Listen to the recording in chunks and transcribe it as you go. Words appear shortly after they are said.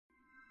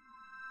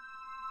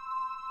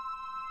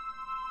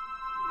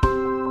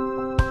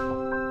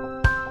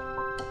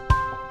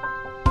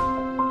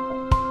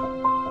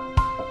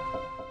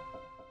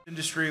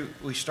industry,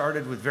 we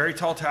started with very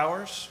tall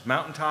towers,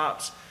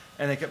 mountaintops,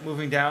 and they kept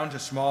moving down to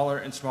smaller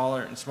and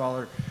smaller and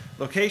smaller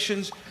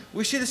locations.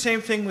 We see the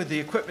same thing with the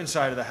equipment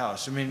side of the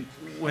house. I mean,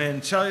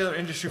 when cellular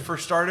industry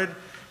first started,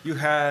 you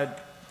had,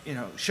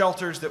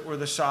 shelters that were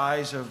the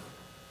size of,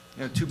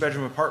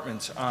 two-bedroom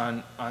apartments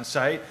on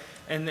site,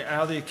 and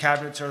now the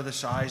cabinets are the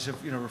size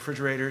of,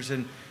 refrigerators,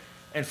 and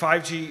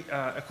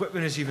 5G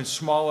equipment is even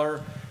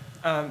smaller.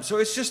 So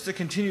it's just a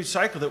continued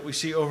cycle that we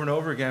see over and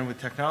over again with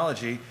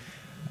technology.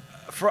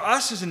 For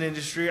us as an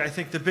industry, I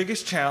think the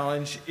biggest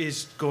challenge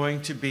is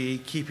going to be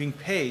keeping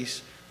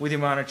pace with the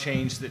amount of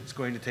change that's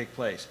going to take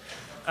place.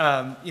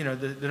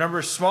 The number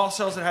of small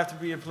cells that have to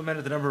be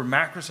implemented, the number of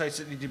macro sites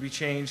that need to be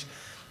changed,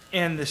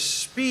 and the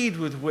speed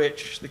with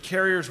which the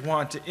carriers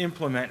want to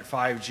implement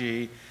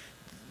 5G,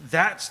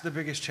 that's the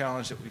biggest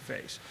challenge that we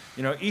face.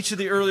 Each of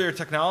the earlier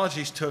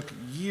technologies took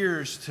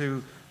years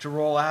to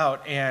roll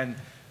out and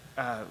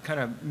kind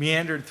of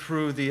meandered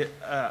through the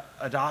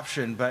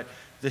adoption, but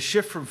the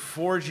shift from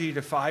 4G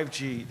to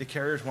 5G, the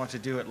carriers want to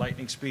do at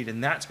lightning speed,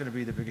 and that's going to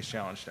be the biggest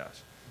challenge to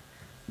us.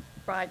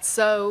 Right,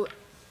 so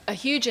a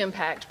huge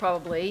impact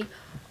probably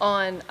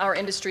on our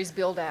industry's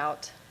build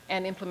out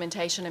and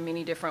implementation in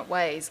many different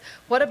ways.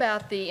 What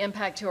about the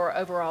impact to our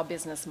overall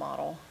business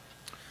model?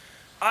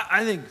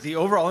 I think the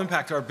overall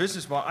impact to our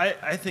business model,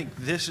 I think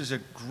this is a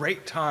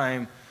great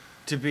time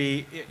to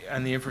be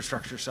on the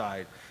infrastructure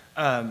side.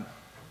 Again,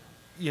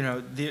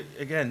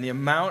 the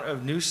amount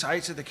of new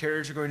sites that the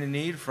carriers are going to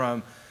need,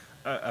 from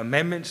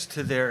amendments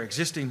to their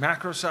existing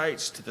macro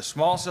sites, to the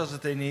small cells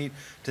that they need,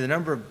 to the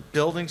number of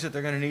buildings that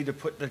they're going to need to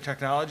put the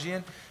technology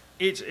in,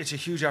 it's a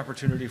huge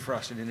opportunity for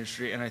us in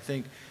industry, and I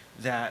think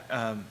that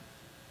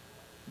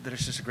that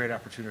it's just a great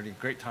opportunity,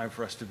 great time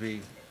for us to be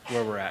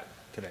where we're at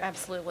today.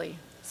 Absolutely.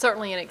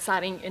 Certainly an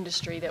exciting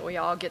industry that we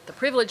all get the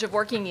privilege of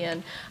working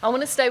in. I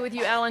want to stay with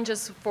you, Alan,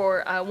 just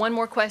for one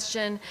more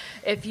question.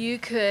 If you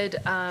could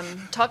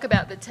talk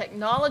about the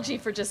technology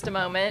for just a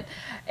moment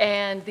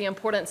and the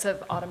importance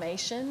of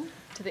automation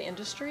to the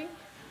industry.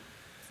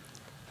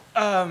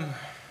 The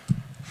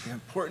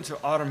importance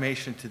of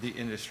automation to the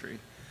industry.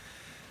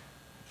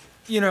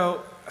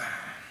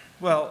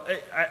 Well,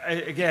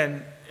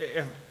 again,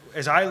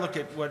 as I look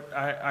at what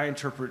I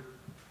interpret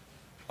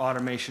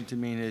automation to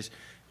mean is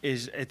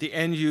at the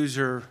end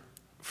user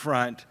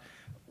front,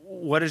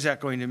 what is that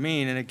going to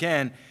mean? And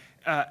again,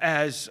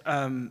 as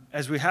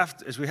we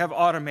have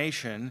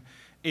automation,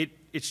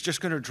 it's just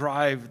going to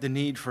drive the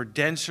need for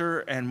denser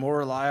and more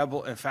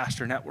reliable and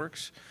faster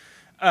networks.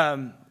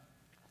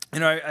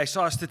 I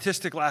saw a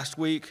statistic last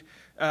week.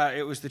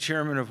 It was the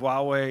chairman of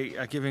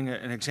Huawei giving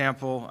an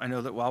example. I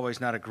know that Huawei is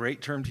not a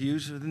great term to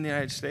use within the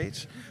United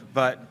States,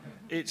 but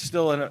it's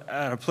still an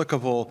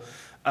applicable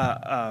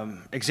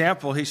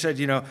example. He said,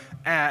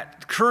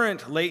 at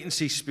current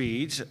latency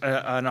speeds,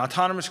 an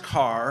autonomous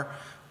car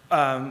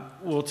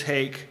will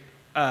take,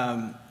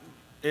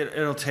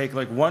 it'll take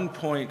like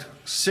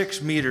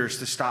 1.6 meters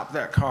to stop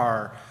that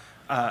car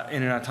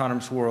in an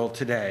autonomous world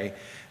today.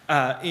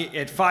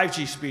 At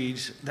 5G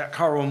speeds, that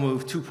car will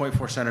move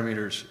 2.4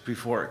 centimeters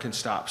before it can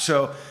stop.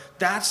 So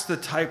that's the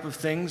type of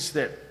things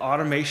that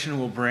automation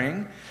will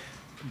bring.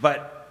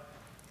 But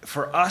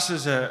for us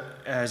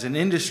as an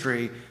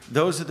industry,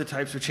 those are the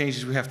types of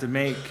changes we have to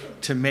make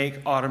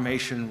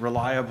automation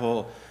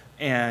reliable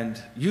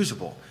and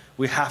usable.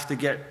 We have to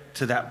get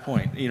to that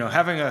point.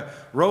 Having a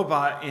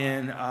robot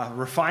in a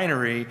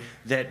refinery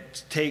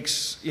that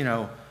takes,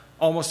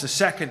 almost a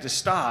second to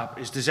stop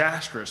is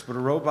disastrous, but a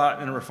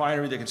robot in a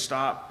refinery that can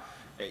stop,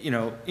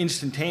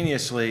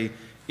 instantaneously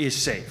is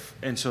safe.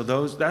 And so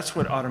that's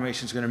what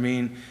automation is going to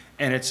mean,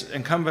 and it's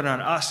incumbent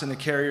on us and the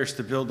carriers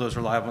to build those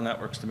reliable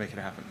networks to make it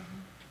happen.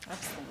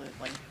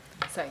 Absolutely.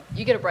 So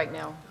you get a break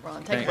now,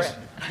 Ron. Take Thanks.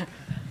 a breath.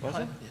 Was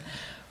it?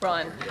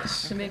 Ron,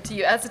 Yes. to move to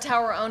you. As a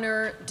tower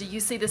owner, do you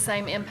see the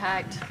same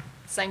impact,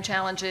 same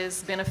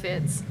challenges,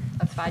 benefits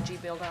of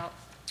 5G build-out?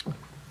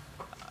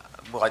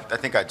 Well, I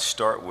think I'd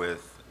start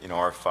with,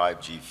 our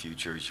 5G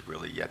future is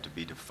really yet to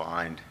be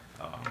defined.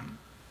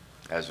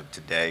 As of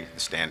today, the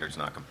standard's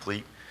not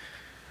complete.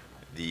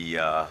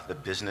 The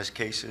business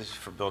cases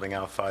for building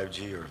out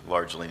 5G are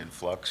largely in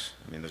flux.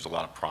 I mean, there's a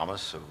lot of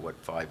promise of what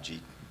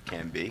 5G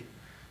can be,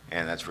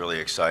 and that's really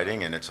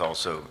exciting. And it's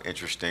also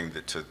interesting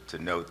to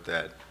note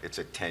that it's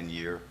a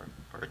 10-year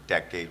or a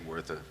decade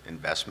worth of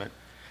investment.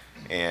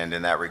 And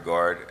in that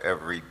regard,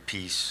 every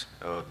piece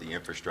of the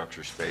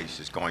infrastructure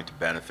space is going to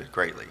benefit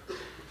greatly.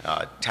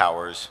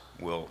 Towers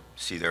will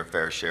see their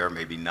fair share,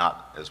 maybe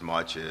not as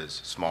much as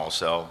small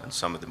cell and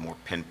some of the more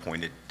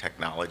pinpointed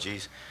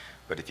technologies.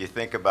 But if you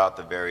think about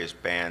the various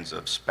bands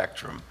of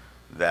spectrum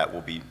that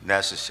will be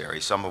necessary,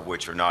 some of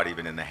which are not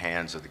even in the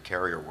hands of the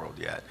carrier world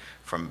yet,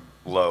 from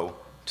low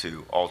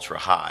to ultra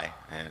high,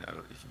 and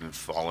if you've been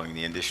following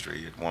the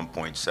industry, at one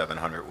point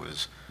 700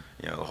 was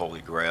the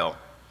holy grail,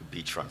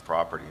 beachfront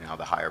property. Now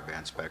the higher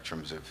band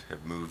spectrums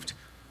have moved,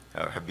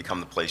 have become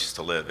the places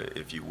to live,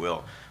 if you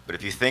will. But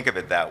if you think of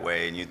it that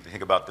way, and you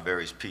think about the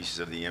various pieces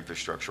of the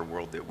infrastructure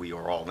world that we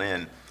are all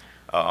in,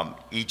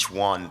 each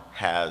one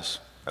has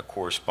a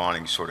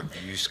corresponding sort of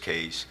use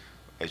case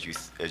as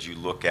you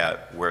look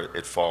at where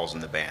it falls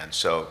in the band.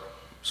 So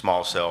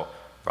small cell,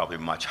 probably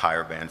much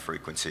higher band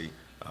frequency.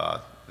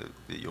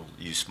 You'll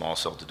use small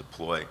cell to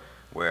deploy,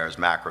 whereas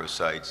macro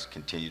sites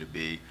continue to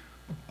be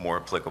more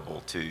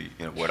applicable to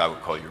what I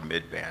would call your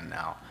mid-band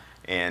now.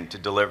 And to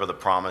deliver the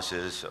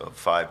promises of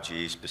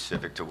 5G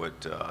specific to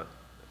what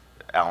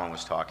Alan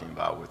was talking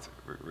about with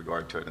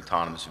regard to an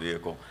autonomous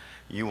vehicle,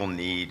 you will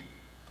need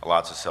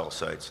lots of cell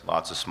sites,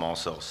 lots of small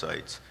cell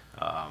sites.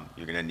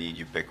 You're going to need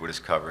ubiquitous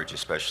coverage,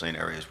 especially in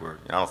areas where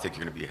I don't think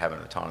you're going to be having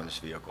an autonomous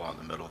vehicle out in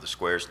the middle of the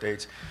square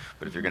states.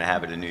 But if you're going to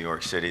have it in New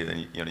York City,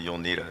 then you'll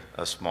need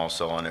a small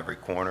cell on every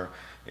corner.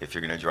 If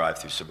you're going to drive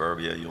through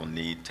suburbia, you'll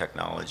need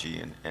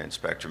technology and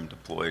spectrum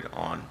deployed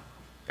on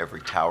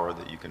every tower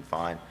that you can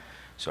find.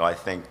 So I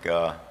think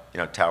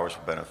towers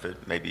will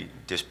benefit maybe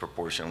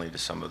disproportionately to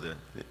some of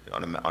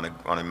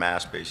on a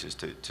mass basis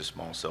to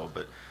small cell,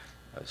 but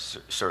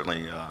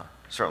certainly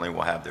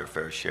will have their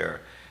fair share.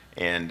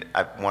 And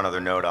one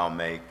other note I'll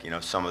make, I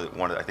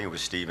think it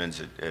was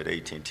Stevens at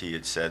AT&T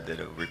had said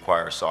that it would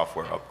require a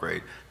software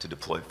upgrade to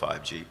deploy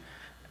 5G.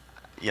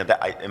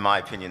 In my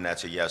opinion,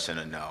 that's a yes and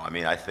a no. I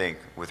mean, I think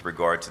with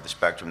regard to the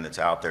spectrum that's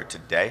out there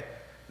today,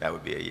 that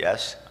would be a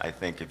yes. I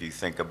think if you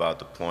think about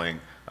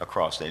deploying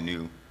across a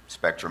new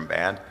spectrum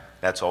band,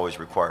 that's always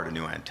required a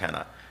new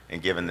antenna.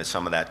 And given that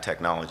some of that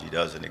technology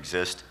doesn't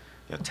exist,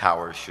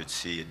 towers should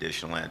see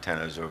additional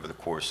antennas over the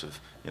course of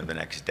the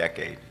next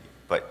decade.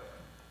 But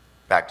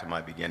back to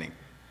my beginning,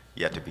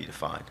 yet to be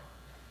defined.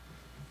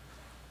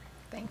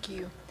 Thank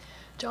you.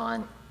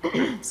 John,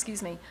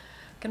 excuse me.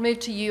 Going to move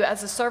to you.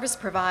 As a service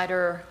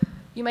provider,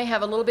 you may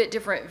have a little bit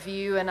different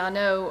view, and I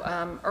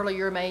know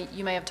earlier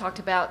you may have talked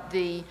about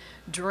the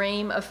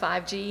dream of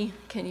 5G.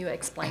 Can you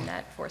explain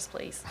that for us,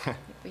 please?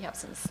 We have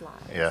some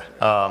slides.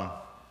 Yeah.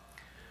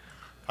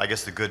 I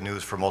guess the good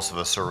news for most of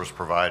us service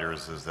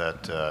providers is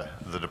that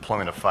the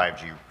deployment of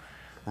 5G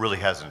really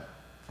hasn't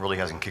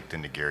kicked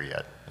into gear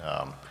yet.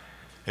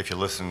 If you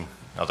listen,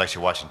 I was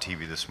actually watching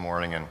TV this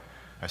morning, and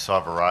I saw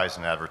a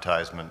Verizon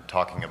advertisement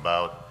talking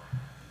about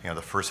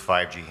the first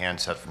 5G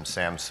handset from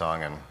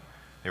Samsung, and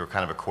they were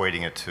kind of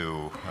equating it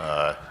to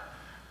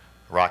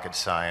rocket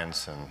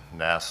science and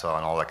NASA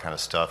and all that kind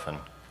of stuff. And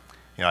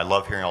I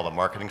love hearing all the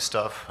marketing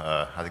stuff.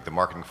 I think the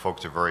marketing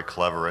folks are very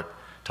clever at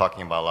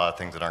talking about a lot of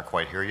things that aren't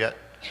quite here yet.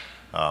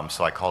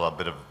 So I call it a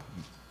bit of,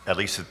 at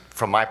least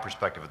from my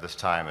perspective at this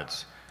time,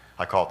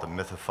 I call it the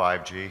myth of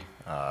 5G.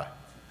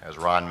 As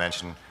Ron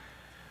mentioned,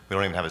 we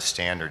don't even have a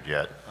standard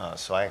yet.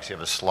 So I actually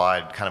have a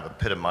slide kind of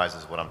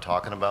epitomizes what I'm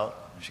talking about.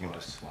 If you can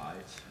just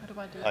Slides. How do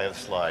I do I have a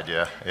slide,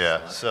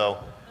 yeah.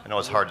 So I know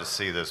it's hard to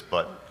see this,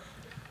 but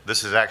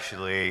this is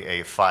actually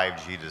a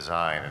 5G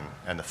design,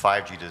 and the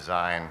 5G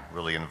design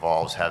really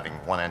involves having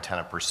one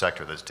antenna per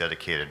sector that's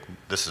dedicated,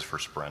 this is for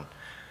Sprint,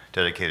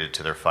 dedicated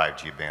to their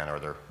 5G band or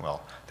their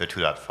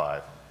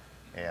 2.5.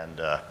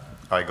 And all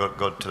right,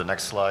 go to the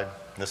next slide.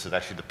 This is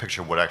actually the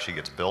picture of what actually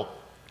gets built.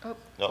 Oh,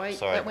 No, wait,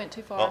 sorry. that went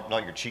too far. Oh, no,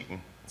 you're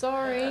cheating.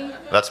 Sorry.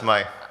 That's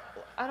my,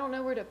 I don't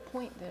know where to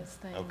point this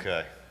thing.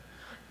 okay.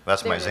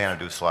 That's my There it is.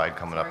 Xanadu slide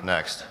coming up Sorry.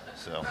 next.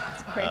 So,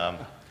 Sorry.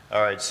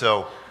 all right,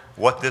 so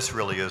what this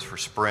really is for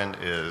Sprint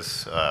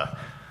is,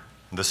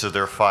 this is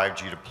their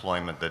 5G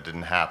deployment that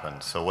didn't happen.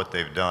 So what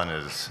they've done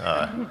is,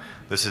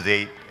 this is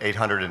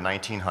 800 and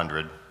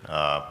 1900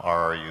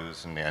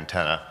 RRUs in the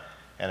antenna,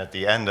 and at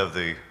the end of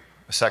the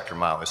sector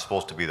mount is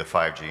supposed to be the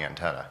 5G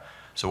antenna.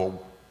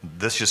 So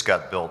this just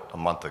got built a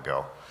month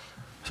ago.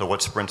 So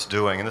what Sprint's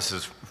doing, and this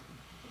is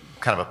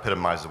kind of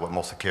epitomizes what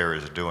most of the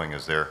carriers are doing,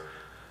 is they're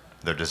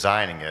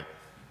designing it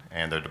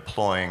and they're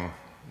deploying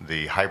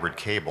the hybrid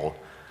cable,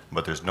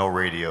 but there's no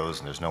radios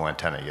and there's no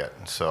antenna yet.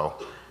 And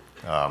so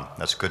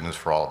that's good news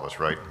for all of us,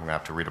 right? We're gonna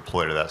have to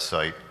redeploy to that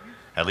site.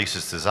 At least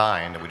it's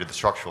designed, and we did the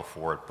structural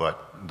for it,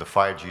 but the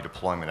 5G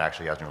deployment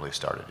actually hasn't really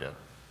started yet.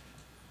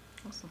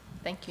 Awesome.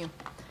 Thank you.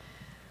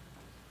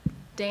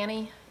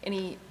 Danny,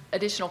 any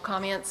additional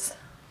comments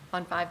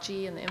on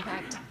 5G and the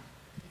impact?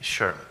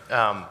 Sure.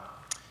 I'll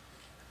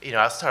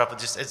start off with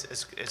just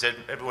as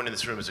everyone in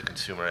this room is a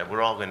consumer, and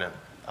we're all going to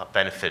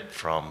benefit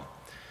from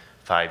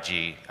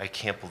 5G. I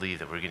can't believe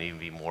that we're going to even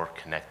be more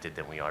connected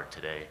than we are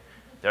today.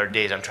 There are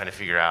days I'm trying to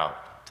figure out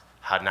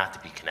how not to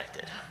be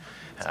connected.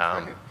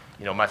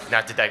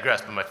 Not to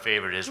digress, but my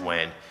favorite is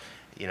when,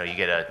 you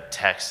get a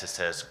text that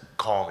says,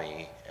 call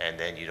me, and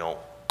then you don't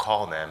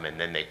call them, and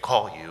then they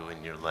call you,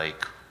 and you're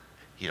like,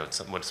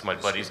 it's my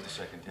buddies. The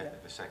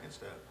second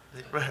step.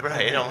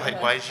 Right. I'm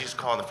like, why did you just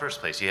call in the first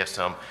place? You have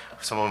some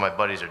of my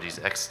buddies are these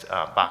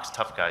ex-box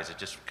tough guys that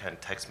just kind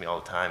of text me all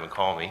the time and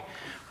call me.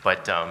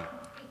 But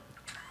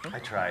I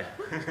tried.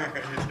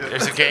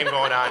 There's a game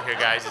going on here,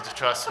 guys.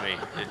 Trust me.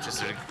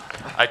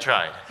 I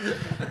tried. And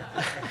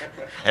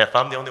if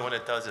I'm the only one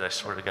that does it, I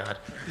swear to God.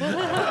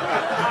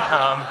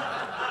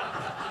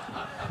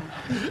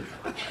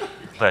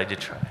 But I did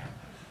try.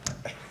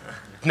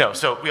 No,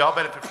 so we all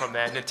benefit from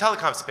that. In the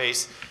telecom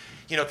space,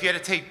 if you had to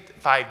take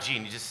 5G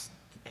and you just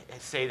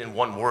say it in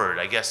one word,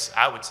 I guess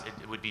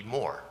it would be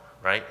more,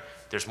 right?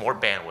 there's more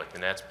bandwidth,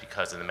 and that's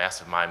because of the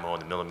massive MIMO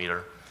and the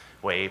millimeter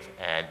wave,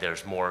 and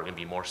there's going to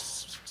be more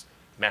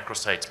macro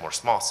sites, more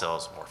small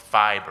cells, more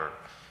fiber.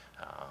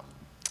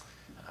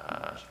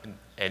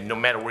 And no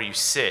matter where you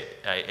sit,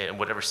 in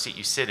whatever seat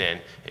you sit in,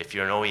 if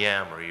you're an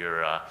OEM or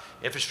you're an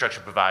infrastructure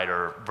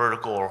provider,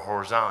 vertical or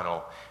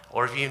horizontal,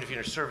 or even if you're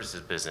in a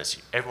services business,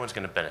 everyone's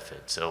going to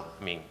benefit. So,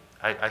 I mean,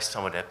 I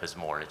sum it up as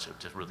more, and it's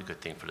a really good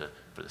thing for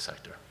the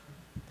sector.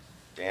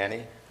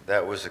 Danny,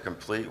 that was a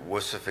complete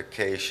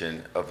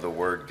wussification of the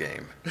word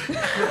game.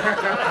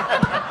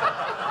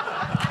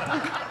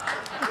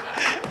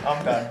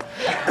 I'm done.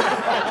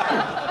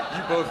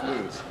 You both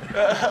lose.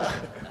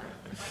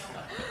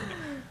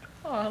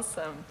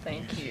 Awesome,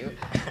 thank you.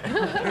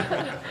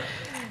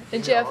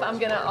 And Jeff, I'm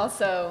going to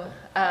also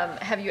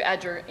have you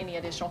add any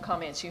additional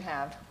comments you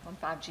have on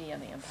 5G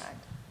and the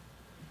impact.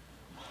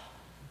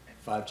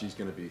 5G is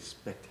going to be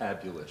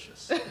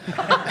spectabulicious. These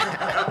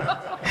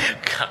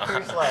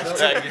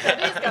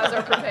guys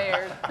are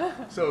prepared.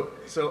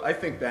 So I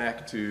think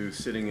back to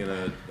sitting in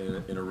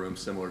a room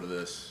similar to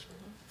this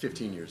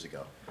 15 years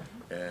ago,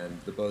 and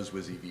the buzz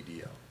was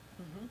EVDO.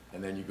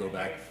 And then you go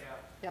back.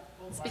 Yep,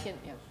 speaking,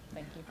 yeah,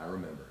 thank you. I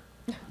remember.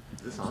 Is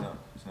this on?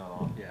 It's not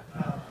on.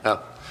 Yeah.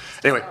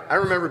 Anyway, I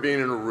remember being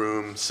in a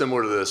room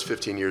similar to this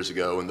 15 years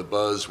ago, and the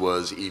buzz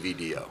was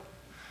EVDO.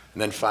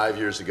 And then 5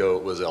 years ago,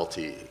 it was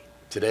LTE.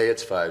 Today,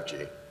 it's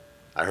 5G.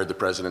 I heard the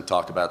president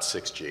talk about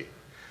 6G.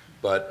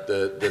 But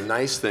the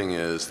nice thing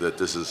is that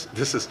this is,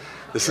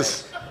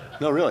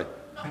 no, really.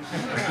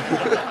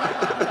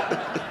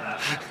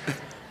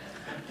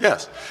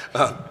 Yes.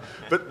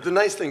 But the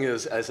nice thing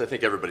is, as I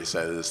think everybody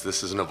said, is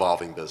this is an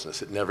evolving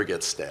business. It never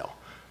gets stale.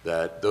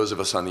 That those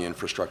of us on the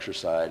infrastructure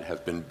side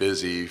have been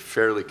busy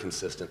fairly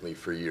consistently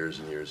for years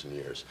and years and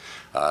years.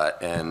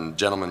 And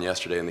gentleman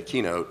yesterday in the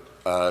keynote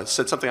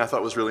said something I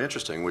thought was really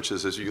interesting, which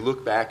is as you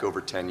look back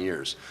over 10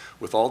 years,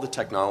 with all the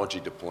technology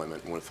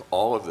deployment, and with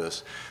all of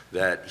this,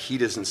 that he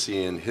doesn't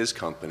see in his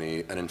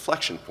company an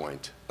inflection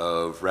point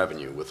of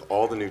revenue. With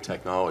all the new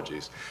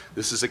technologies,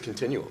 this is a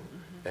continuum.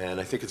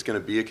 And I think it's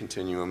going to be a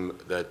continuum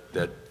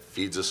that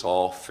feeds us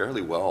all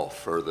fairly well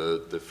for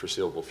the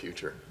foreseeable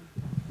future.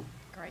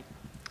 Great,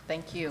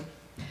 thank you.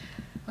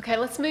 Okay,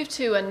 let's move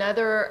to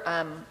another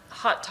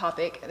hot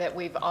topic that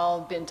we've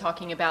all been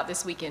talking about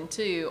this weekend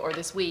too, or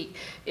this week,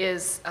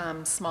 is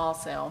small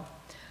cell.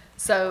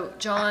 So,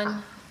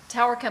 John,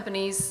 tower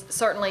companies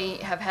certainly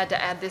have had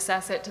to add this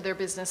asset to their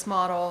business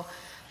model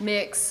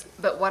mix,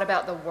 but what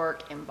about the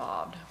work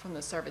involved from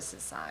the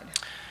services side?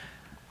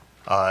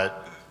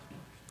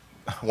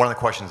 One of the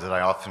questions that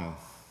I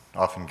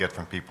often get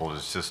from people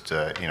is just,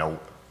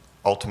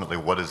 ultimately,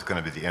 what is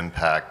going to be the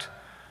impact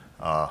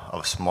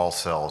of small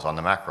cells on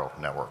the macro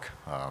network?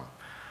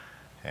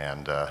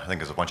 And I think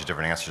there's a bunch of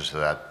different answers to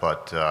that,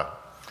 but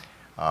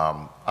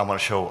I want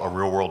to show a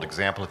real-world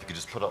example. If you could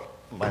just put up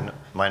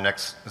my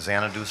next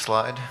Xanadu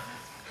slide.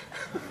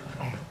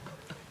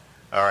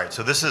 All right,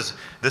 so this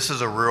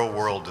is a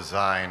real-world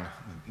design.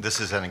 This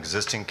is an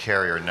existing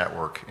carrier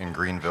network in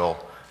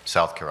Greenville,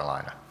 South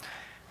Carolina.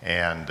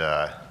 And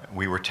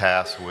we were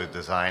tasked with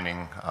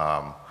designing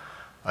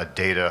a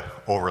data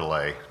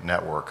overlay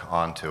network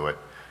onto it.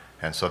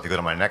 And so if you go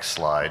to my next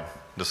slide,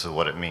 this is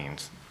what it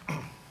means.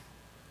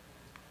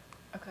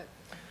 Okay.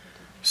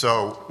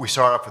 So we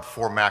start off with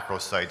 4 macro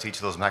sites. Each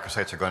of those macro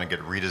sites are going to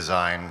get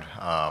redesigned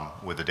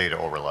with the data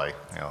overlay,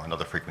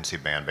 another frequency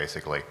band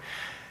basically.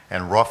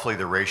 And roughly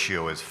the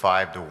ratio is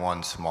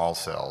 5:1 small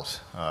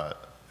cells.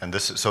 And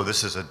this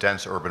is a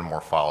dense urban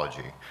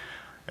morphology.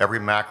 Every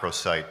macro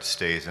site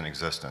stays in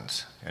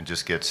existence and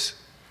just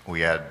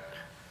we add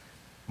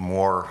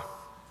more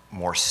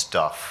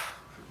stuff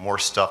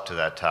to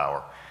that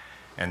tower.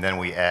 And then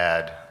we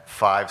add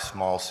 5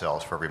 small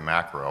cells for every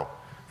macro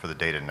for the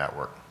data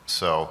network.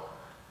 So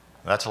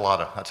that's a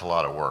lot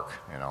of work,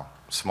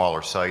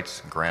 Smaller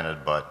sites,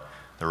 granted, but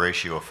the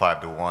ratio of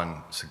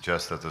 5:1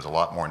 suggests that there's a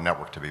lot more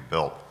network to be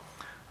built.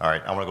 All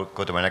right, I want to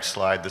go to my next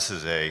slide. This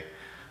is a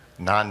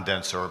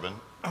non-dense urban.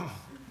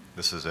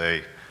 This is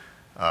a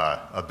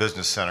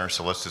business center,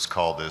 so let's just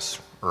call this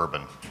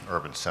urban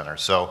center.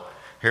 So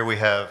here we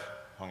have,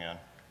 hang on,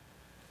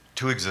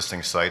 2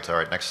 existing sites. All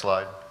right, next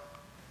slide.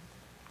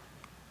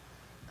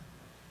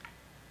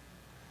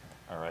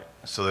 All right,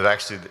 so that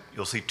actually,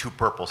 you'll see 2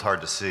 purples,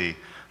 hard to see.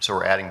 So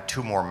we're adding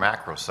 2 more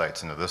macro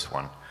sites into this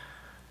one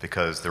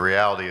because the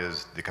reality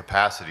is the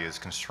capacity is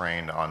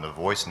constrained on the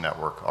voice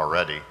network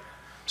already.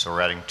 So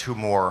we're adding 2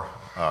 more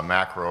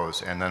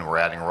macros, and then we're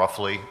adding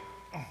roughly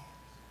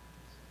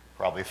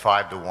probably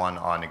 5:1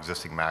 on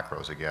existing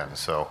macros again.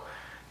 So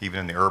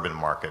even in the urban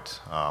markets,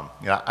 I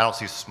don't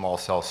see small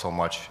cells so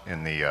much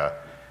in the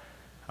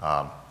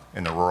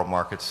rural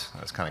markets.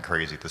 That's kind of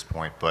crazy at this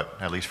point, but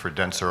at least for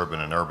dense urban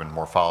and urban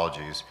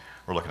morphologies,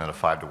 we're looking at a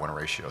 5:1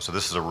 ratio. So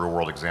this is a real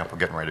world example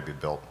getting ready to be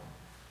built.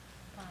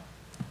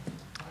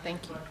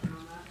 Thank you. Are you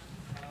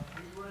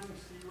running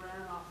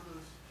CRAN off of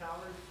those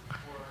towers,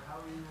 or how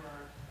are you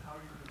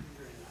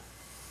configuring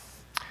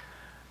that?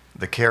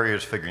 The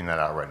carrier's figuring that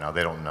out right now.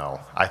 They don't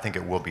know. I think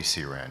it will be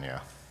CRAN, yeah.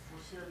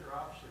 What's the other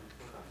option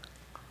for them?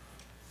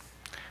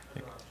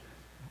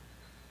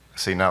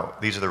 See, now,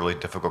 these are the really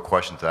difficult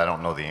questions that I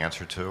don't know the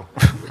answer to.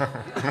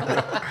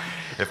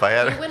 If I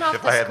had, You went off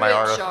if the I had my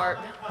script, art,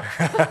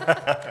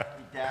 Sharp.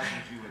 Dazzles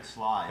you with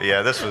slides.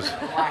 yeah, this was,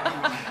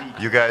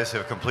 you guys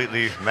have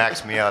completely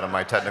maxed me out on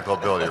my technical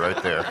ability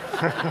right there.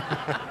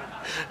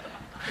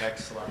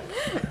 Next slide.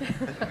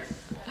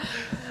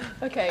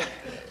 Okay,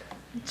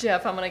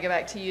 Jeff, I'm going to go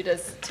back to you.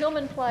 Does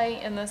Tillman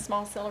play in the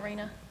small cell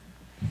arena?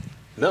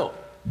 No,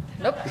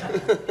 Nope.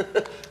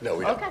 no,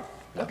 we don't. Okay,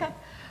 okay.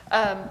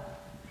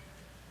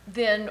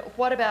 Then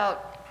what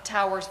about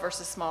towers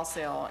versus small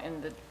cell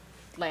in the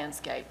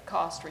landscape,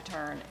 cost,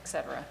 return, et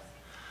cetera?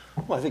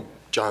 Well, I think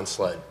John's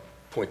slide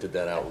pointed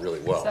that out really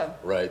well, So-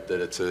 right? That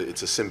it's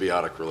a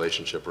symbiotic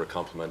relationship or a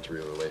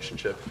complementary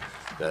relationship.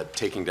 That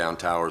taking down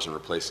towers and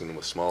replacing them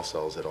with small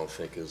cells, I don't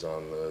think is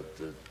on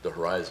the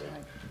horizon.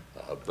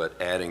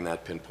 But adding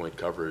that pinpoint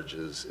coverage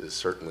is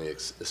certainly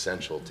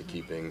essential to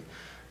keeping,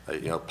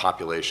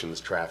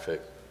 populations,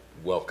 traffic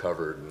well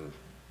covered and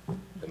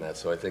that.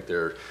 So I think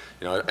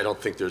I don't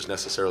think there's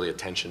necessarily a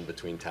tension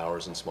between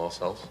towers and small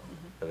cells.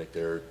 I think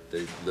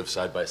they live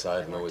side by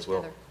side and Work always will.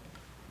 together.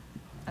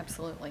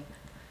 Absolutely.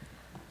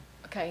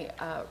 Okay,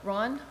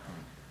 Ron,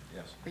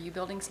 Yes, are you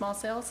building small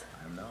cells?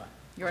 I'm not.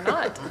 You're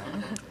not.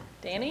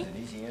 Danny, It's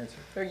an easy answer.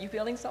 are you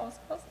building small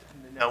cells?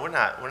 No, we're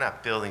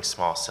not building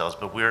small cells,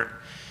 but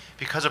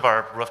because of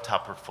our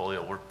rooftop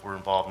portfolio, we're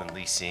involved in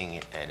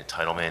leasing and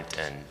entitlement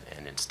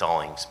and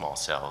installing small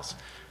cells.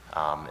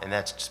 And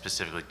that's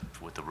specifically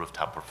with the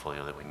rooftop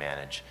portfolio that we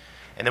manage.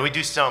 And then we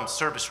do some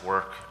service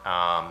work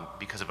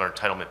because of our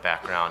entitlement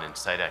background and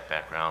site act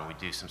background. We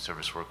do some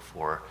service work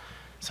for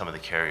some of the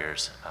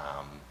carriers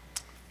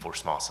for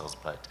small cells,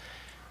 but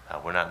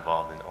we're not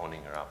involved in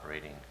owning or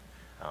operating.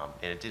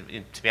 And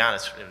to be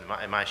honest,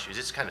 in my shoes,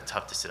 it's kind of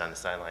tough to sit on the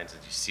sidelines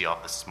as you see all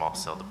the small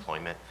cell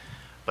deployment.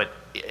 But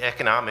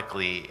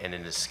economically and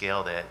in the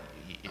scale that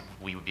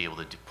we would be able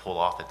to pull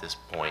off at this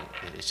point,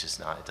 it's just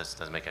not, it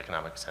doesn't make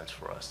economic sense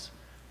for us.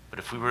 But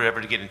if we were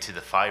ever to get into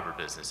the fiber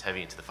business,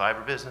 heavy into the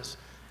fiber business,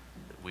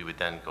 we would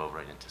then go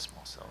right into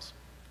small cells.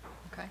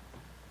 Okay.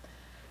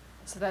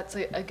 So that's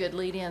a good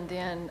lead in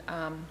then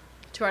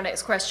to our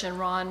next question,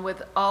 Ron.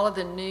 With all of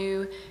the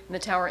new in the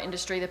tower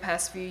industry the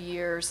past few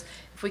years,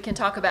 if we can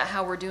talk about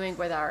how we're doing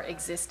with our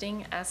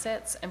existing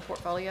assets and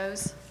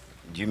portfolios.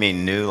 Do you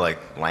mean new, like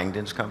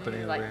Langdon's company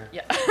over Like, here?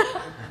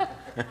 yeah.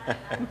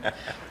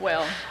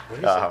 Well,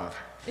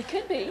 it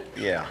could be.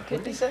 Yeah. It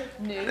could be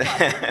new.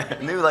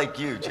 like- New like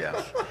you,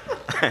 Jeff.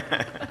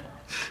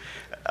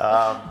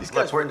 These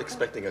guys weren't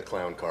expecting a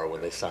clown car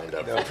when they signed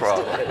up. No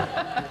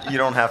problem. You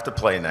don't have to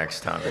play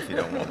next time if you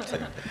don't want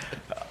to.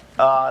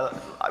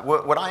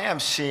 What I am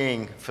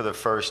seeing for the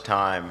first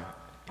time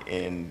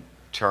in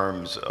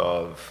terms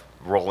of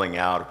rolling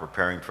out or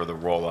preparing for the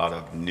rollout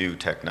of new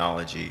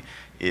technology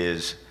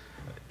is,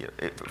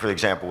 for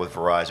example, with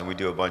Verizon, we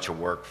do a bunch of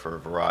work for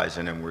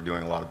Verizon and we're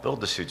doing a lot of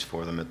build-to-suits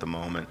for them at the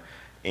moment.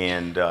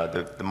 And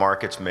the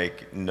markets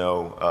make it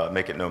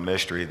no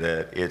mystery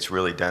that it's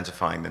really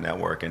densifying the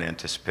network in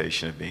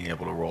anticipation of being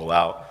able to roll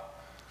out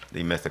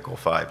the mythical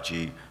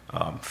 5G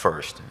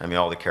first. I mean,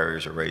 all the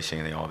carriers are racing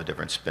and they all have a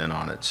different spin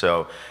on it.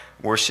 So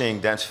we're seeing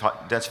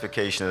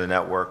densification of the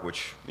network,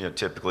 which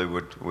typically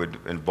would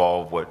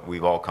involve what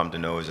we've all come to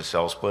know as a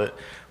cell split.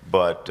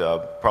 But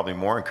probably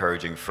more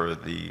encouraging for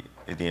the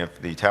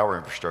tower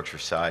infrastructure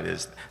side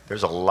is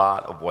there's a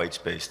lot of white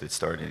space that's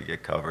starting to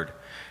get covered.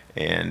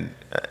 And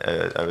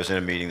I was in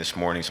a meeting this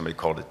morning. Somebody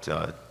called it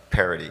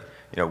parity.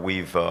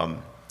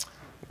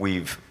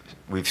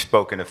 We've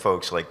spoken to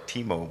folks like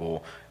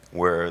T-Mobile,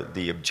 where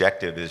the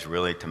objective is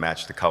really to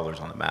match the colors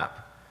on the map.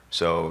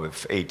 So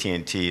if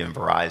AT&T and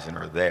Verizon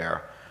are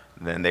there,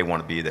 then they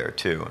want to be there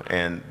too.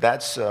 And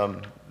that's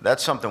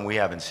something we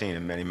haven't seen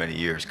in many, many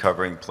years,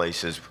 covering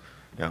places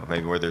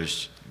maybe where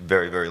there's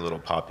very, very little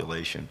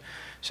population.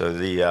 So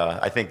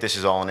I think this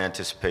is all in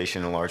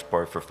anticipation in large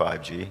part for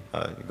 5G,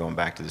 going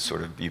back to the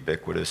sort of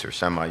ubiquitous or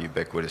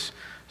semi-ubiquitous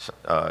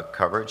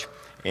coverage.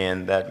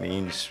 And that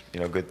means,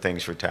 good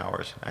things for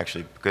towers,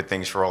 actually good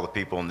things for all the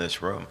people in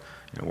this room.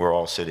 We're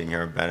all sitting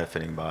here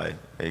benefiting by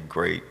a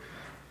great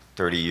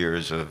 30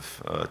 years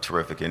of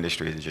terrific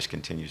industry that just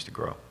continues to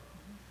grow.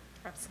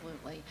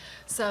 Absolutely.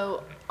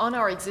 So on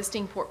our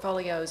existing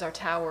portfolios, our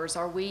towers,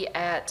 are we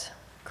at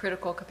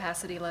critical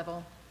capacity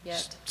level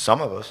yet?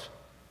 Some of us.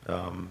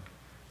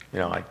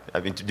 I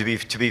mean,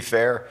 to be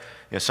fair,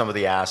 some of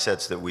the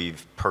assets that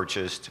we've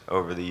purchased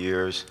over the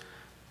years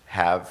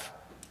have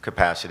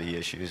capacity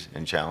issues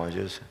and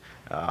challenges.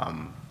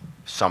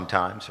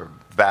 Sometimes, or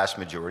vast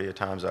majority of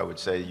times, I would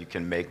say you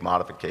can make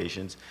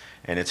modifications,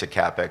 and it's a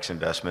CapEx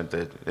investment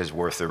that is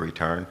worth the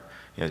return.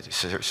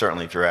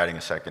 Certainly, if you're adding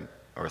a second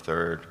or a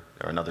third,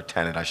 or another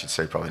tenant, I should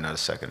say, probably not a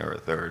second or a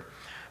third.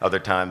 Other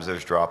times,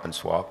 there's drop and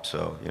swap,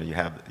 so you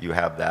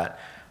have that.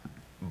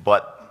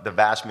 But the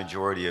vast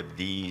majority of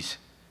these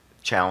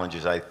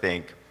challenges, I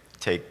think,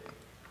 take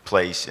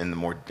place in the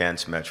more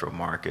dense metro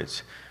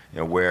markets,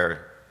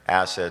 where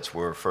assets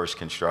were first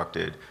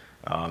constructed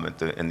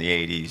in the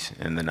 80s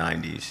and the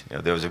 90s.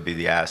 Those would be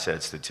the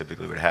assets that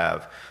typically would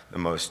have the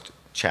most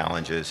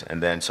challenges,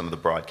 and then some of the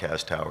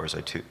broadcast towers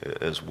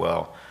as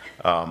well.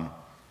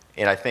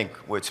 And I think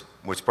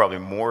what's probably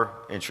more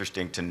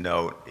interesting to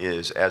note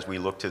is as we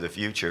look to the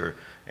future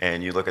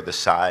and you look at the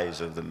size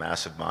of the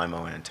massive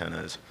MIMO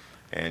antennas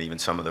and even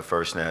some of the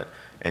FirstNet,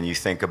 and you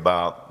think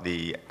about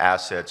the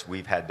assets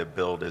we've had to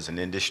build as an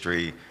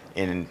industry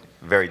in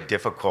very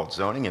difficult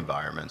zoning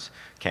environments,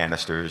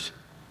 canisters,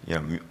 you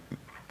know,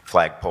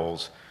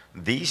 flagpoles,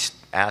 these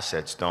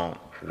assets don't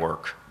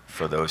work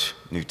for those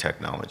new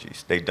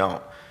technologies. They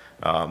don't.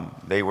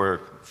 They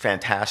were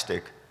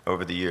fantastic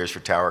over the years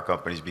for tower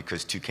companies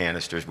because 2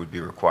 canisters would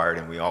be required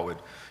and we all would,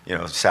 you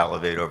know,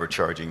 salivate over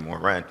charging more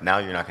rent. Now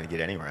you're not going to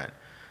get any rent.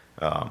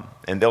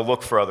 And they'll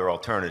look for other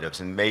alternatives.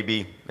 And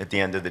maybe at the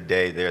end of the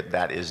day,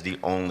 that is the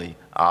only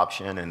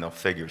option and they'll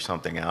figure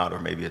something out, or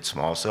maybe it's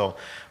small cell.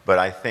 But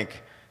I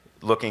think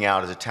looking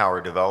out as a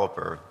tower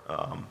developer,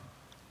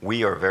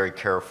 we are very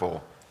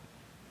careful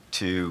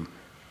to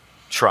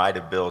try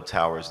to build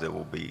towers that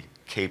will be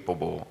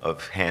capable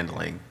of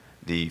handling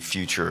the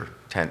future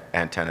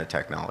antenna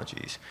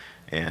technologies.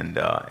 And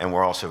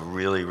we're also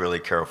really, really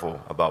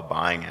careful about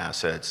buying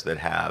assets that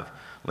have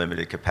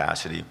limited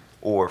capacity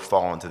or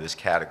fall into this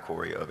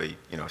category of a,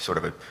 you know, sort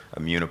of a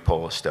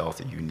unipole, a stealth,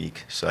 a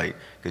unique site,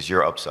 because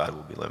your upside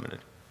will be limited.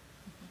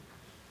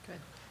 Good.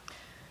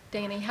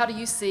 Danny, how do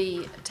you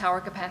see tower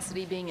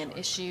capacity being an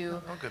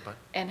issue? Oh, good, bud.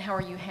 And how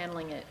are you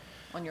handling it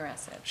on your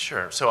assets?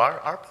 Sure. So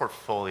our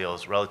portfolio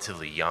is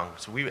relatively young,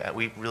 so we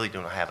really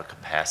don't have a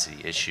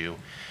capacity issue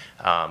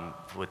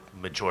with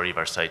majority of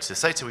our sites. The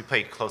sites that we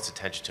pay close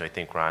attention to, I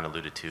think Ron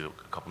alluded to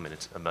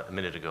a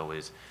minute ago,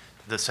 is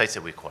the sites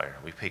that we acquire.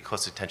 We pay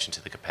close attention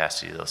to the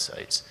capacity of those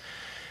sites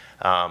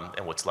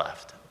and what's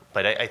left.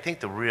 But I think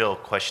the real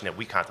question that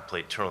we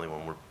contemplate internally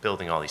when we're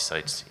building all these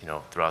sites, you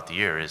know, throughout the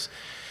year is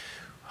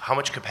how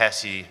much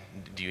capacity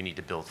do you need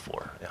to build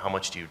for? And how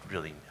much do you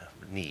really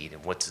need,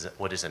 and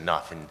what is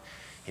enough? And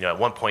you know, at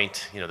one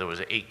point, you know, there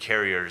was 8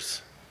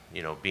 carriers,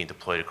 you know, being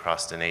deployed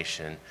across the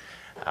nation.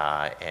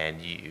 And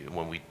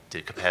when we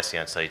did capacity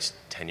on sites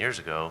 10 years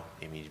ago,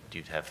 I mean,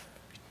 you'd have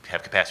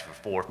capacity for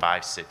 4,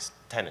 5, 6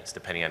 tenants,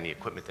 depending on the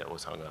equipment that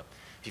was hung up.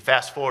 If you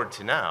fast forward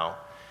to now,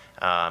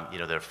 you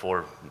know, there are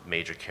 4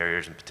 major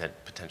carriers and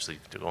potentially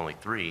only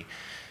 3.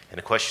 And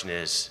the question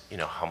is, you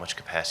know, how much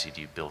capacity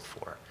do you build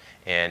for?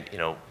 And, you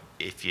know,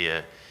 if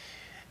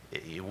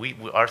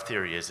our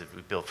theory is that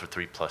we build for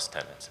 3+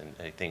 tenants, and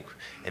I think,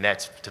 and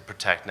that's to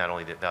protect not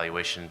only the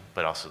valuation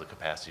but also the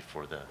capacity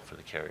for the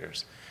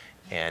carriers.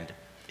 And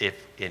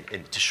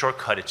to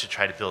shortcut it, to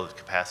try to build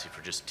capacity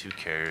for just 2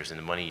 carriers, and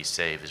the money you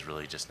save is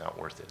really just not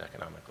worth it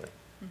economically.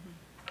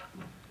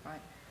 Mm-hmm.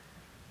 Right.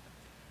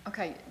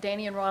 Okay,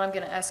 Danny and Ron, I'm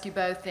going to ask you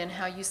both then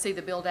how you see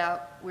the build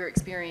out we're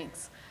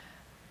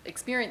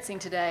experiencing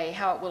today,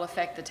 how it will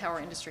affect the tower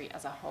industry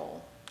as a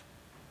whole.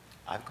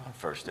 I've gone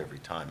first every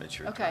time. It's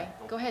your Okay,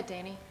 turn. go ahead,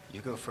 Danny.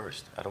 You go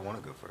first. I don't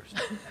want to go first.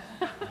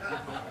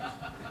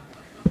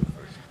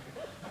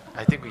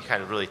 I think we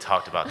kind of really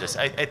talked about this.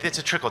 It's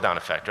a trickle-down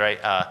effect, right?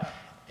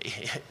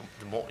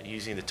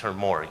 Using the term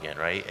more again,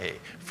 right?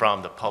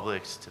 From the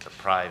publics to the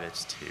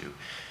privates to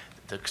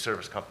the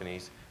service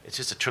companies. It's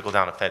just a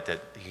trickle-down effect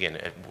that, again,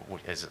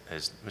 as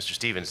Mr.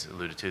 Stevens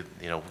alluded to,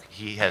 you know,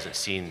 he hasn't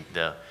seen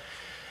the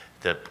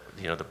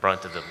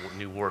brunt of the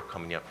new work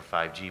coming up for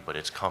 5G, but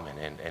it's coming,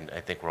 and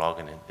I think we're all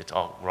going to be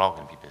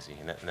busy,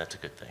 and that's a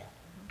good thing.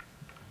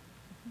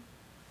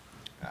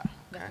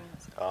 Okay.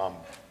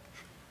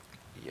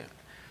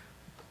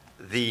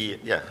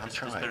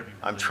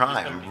 I'm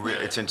trying.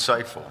 It's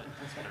insightful.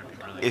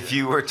 If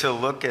you were to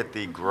look at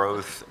the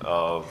growth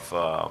of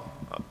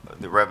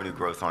the revenue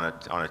growth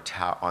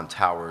on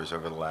towers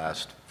over the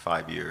last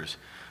 5 years,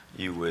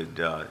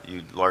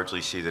 you'd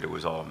largely see that it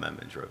was all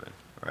amendment driven,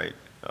 right?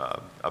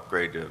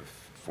 Upgrade to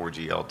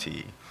 4G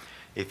LTE.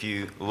 If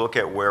you look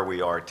at where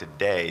we are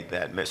today,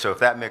 so if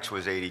that mix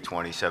was 80-20,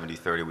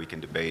 70-30, we can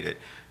debate it.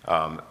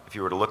 If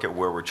you were to look at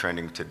where we're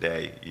trending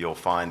today, you'll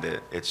find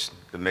that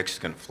the mix is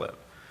going to flip.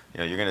 You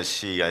know, you're going to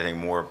see, I think,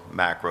 more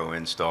macro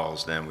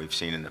installs than we've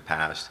seen in the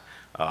past.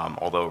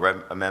 Although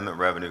amendment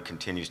revenue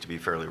continues to be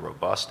fairly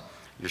robust,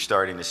 you're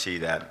starting to see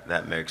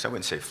that mix. I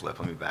wouldn't say flip.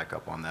 Let me back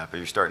up on that. But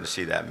you're starting to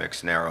see that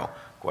mix narrow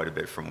quite a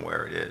bit from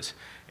where it is.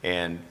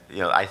 And you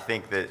know, I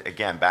think that,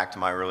 again, back to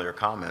my earlier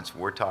comments,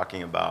 we're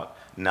talking about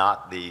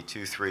not the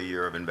 2-3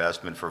 year of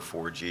investment for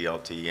 4G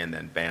LTE and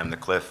then bam, the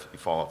cliff, you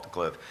fall off the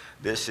cliff.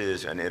 This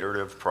is an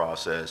iterative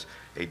process,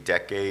 a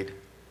decade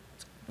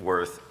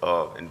worth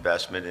of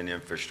investment in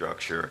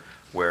infrastructure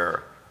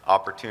where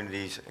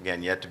opportunities,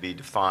 again, yet to be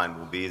defined,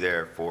 will be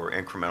there for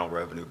incremental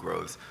revenue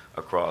growth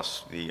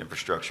across the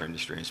infrastructure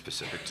industry and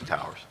specific to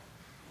towers.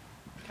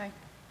 Okay.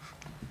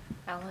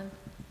 Alan,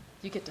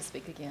 you get to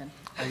speak again.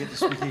 I get to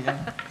speak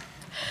again?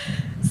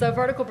 So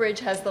Vertical Bridge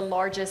has the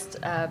largest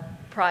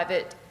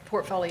private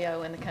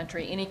portfolio in the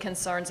country. Any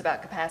concerns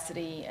about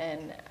capacity,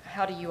 and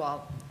how do you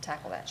all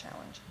tackle that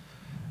challenge?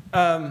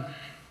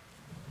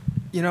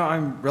 You know,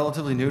 I'm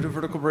relatively new to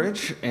Vertical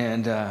Bridge,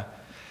 and so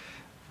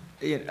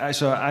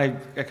I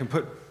can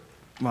put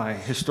my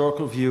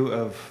historical view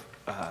of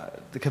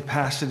the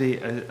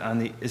capacity on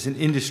the, as an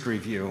industry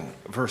view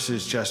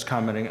versus just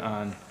commenting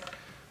on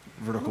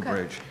Vertical Okay.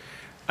 Bridge.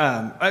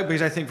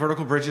 Because I think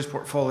Vertical Bridge's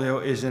portfolio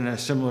is in a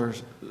similar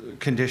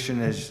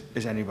condition as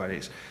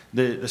anybody's.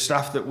 The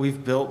stuff that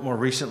we've built more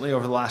recently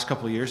over the last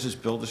couple of years is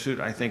build-to-suit.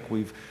 I think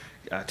we've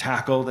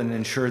tackled and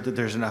ensured that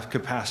there's enough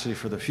capacity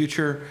for the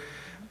future.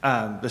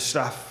 The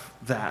stuff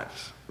that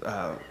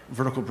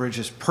Vertical Bridge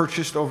has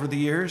purchased over the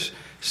years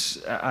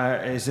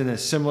is in a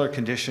similar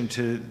condition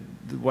to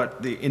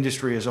what the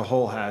industry as a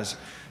whole has,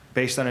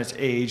 based on its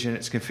age and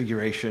its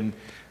configuration.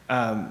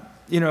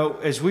 You know,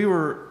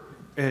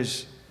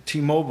 as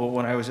T-Mobile,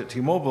 when I was at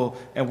T-Mobile,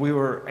 and we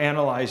were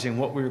analyzing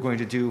what we were going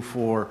to do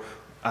for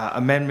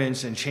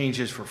amendments and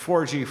changes for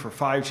 4G, for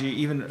 5G,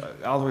 even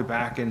all the way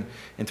back in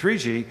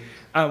 3G,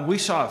 we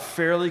saw a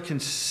fairly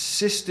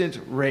consistent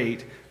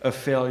rate of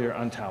failure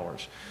on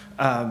towers.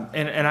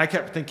 And I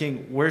kept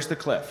thinking, where's the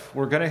cliff?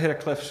 We're going to hit a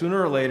cliff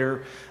sooner or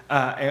later,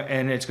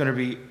 and it's going to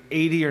be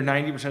 80 or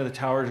 90% of the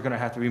towers are going to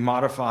have to be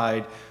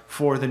modified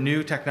for the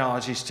new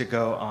technologies to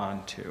go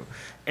on to.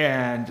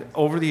 And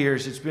over the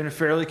years, it's been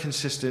fairly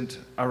consistent,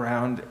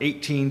 around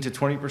 18 to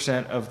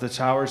 20% of the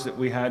towers that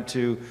we had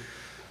to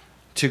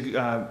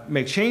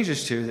make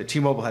changes to, that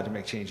T-Mobile had to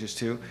make changes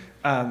to,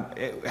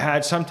 it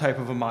had some type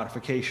of a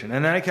modification.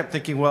 And then I kept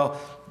thinking, well,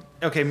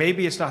 okay,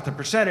 maybe it's not the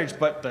percentage,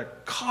 but the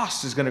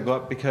cost is going to go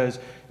up because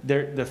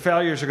the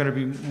failures are going to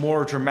be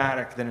more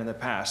dramatic than in the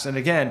past. And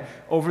again,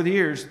 over the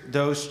years,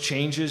 those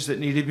changes that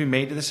needed to be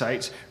made to the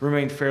sites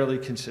remained fairly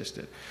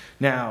consistent.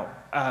 Now,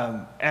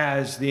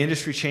 as the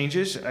industry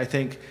changes, I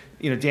think,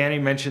 you know, Danny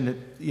mentioned that,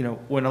 you know,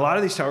 when a lot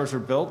of these towers were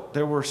built,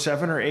 there were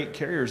 7 or 8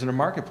 carriers in the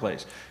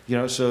marketplace. You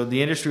know, so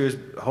the industry was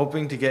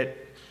hoping to get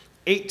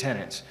 8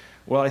 tenants.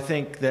 Well, I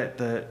think that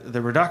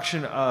the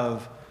reduction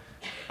of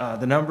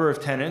the number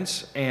of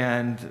tenants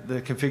and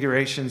the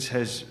configurations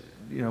has,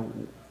 you know,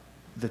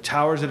 the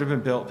towers that have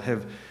been built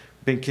have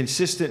been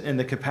consistent in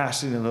the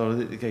capacity and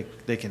load that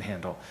they can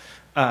handle.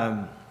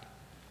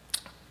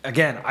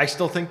 Again, I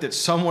still think that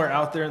somewhere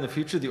out there in the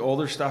future, the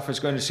older stuff is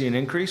going to see an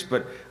increase,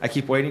 but I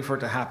keep waiting for it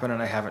to happen,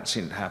 and I haven't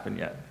seen it happen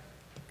yet.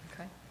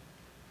 Okay.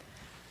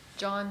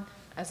 John,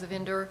 as a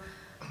vendor,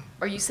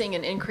 are you seeing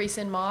an increase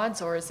in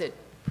mods, or is it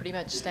pretty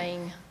much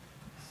staying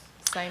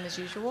same as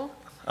usual?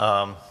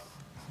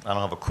 I don't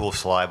have a cool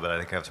slide, but I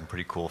think I have some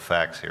pretty cool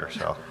facts here.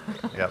 So,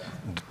 yep,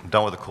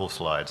 done with the cool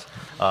slides.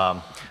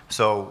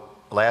 So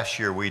last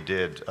year we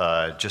did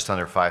just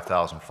under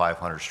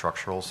 5,500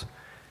 structurals,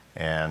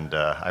 and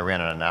I ran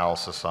an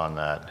analysis on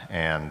that.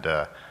 And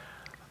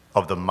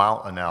of the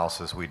mount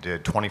analysis we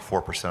did,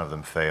 24% of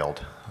them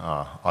failed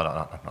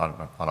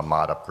on a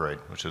mod upgrade,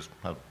 which is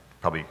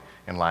probably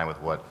in line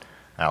with what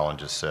Alan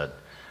just said.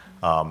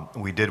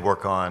 We did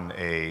work on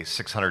a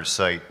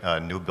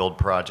 600-site new build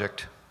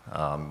project,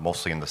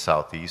 mostly in the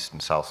southeast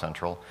and south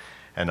central,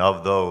 and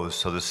of those,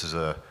 so this is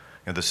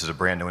a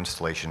brand new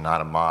installation, not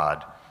a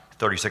mod.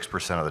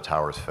 36% of the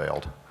towers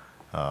failed,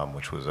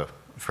 which was a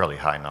fairly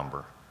high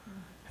number.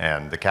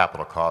 And the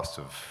capital costs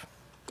of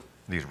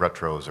these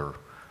retros are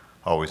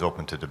always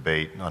open to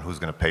debate on who's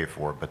going to pay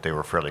for it, but they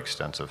were fairly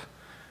extensive.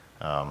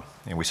 And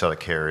we saw the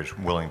carriers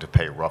willing to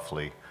pay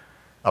roughly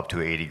up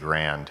to 80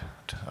 grand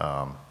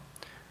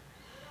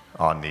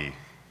on the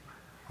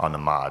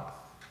mod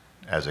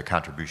as a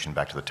contribution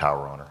back to the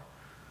tower owner.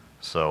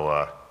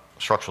 So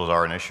structurals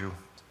are an issue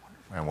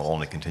and will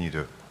only continue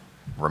to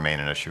remain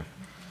an issue.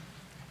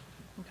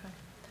 Okay.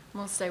 I'm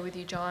going to stay with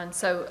you, John.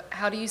 So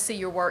how do you see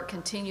your work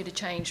continue to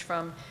change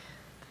from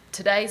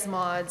today's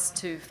mods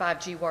to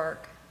 5G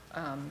work?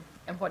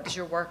 And what does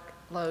your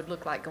workload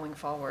look like going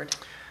forward?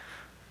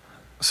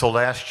 So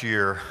last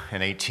year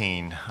in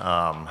 18,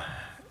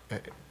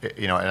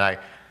 you know, and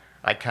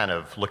I kind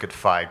of look at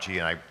 5G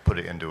and I put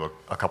it into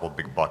a couple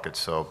big buckets.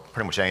 So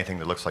pretty much anything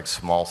that looks like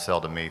small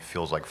cell to me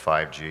feels like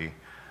 5G.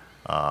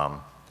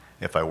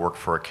 If I work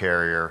for a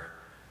carrier,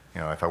 you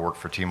know, if I work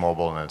for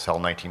T-Mobile and it's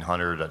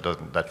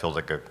L1900, that feels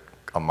like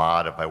a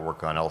mod. If I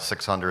work on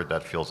L600,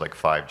 that feels like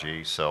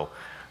 5G. So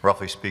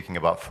roughly speaking,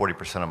 about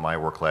 40% of my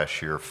work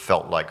last year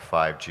felt like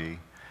 5G.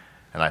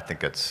 And I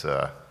think it's,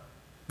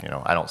 you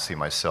know, I don't see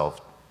myself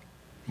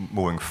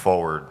moving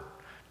forward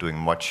doing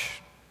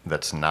much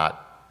that's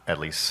not at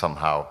least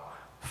somehow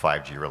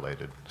 5G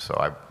related. So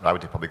I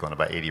would probably go on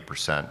about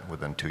 80%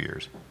 within 2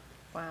 years.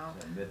 Wow.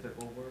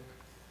 Mythical work?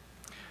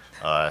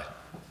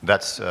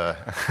 That's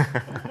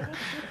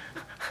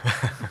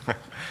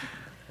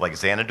like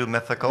Xanadu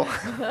mythical.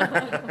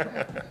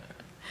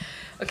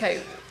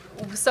 Okay.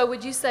 So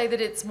would you say that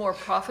it's more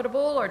profitable,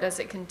 or does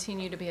it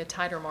continue to be a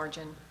tighter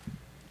margin?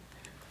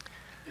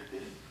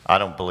 I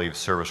don't believe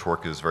service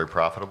work is very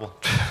profitable.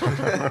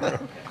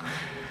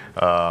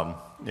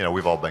 You know,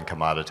 we've all been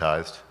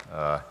commoditized. You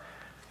know,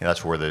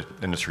 that's where the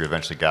industry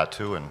eventually got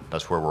to, and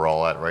that's where we're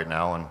all at right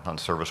now on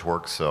service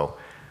work. So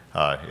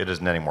it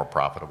isn't any more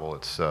profitable.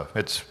 It's a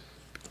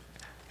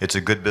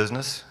good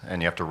business,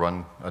 and you have to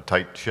run a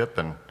tight ship,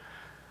 and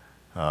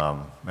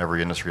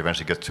every industry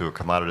eventually gets to a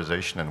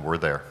commoditization, and we're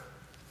there.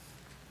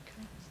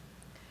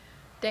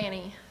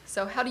 Danny,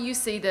 So how do you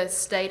see the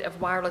state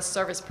of wireless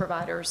service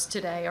providers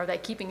today? Are they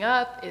keeping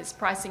up? Is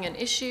pricing an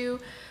issue?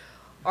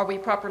 Are we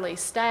properly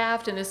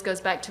staffed? And this goes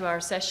back to our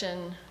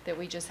session that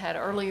we just had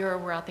earlier,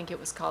 where I think it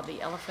was called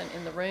the elephant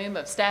in the room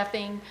of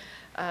staffing.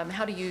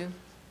 How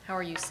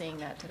are you seeing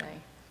that today?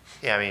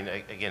 Yeah, I mean,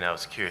 again, I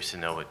was curious to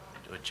know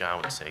what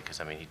John would say, because,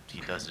 I mean, he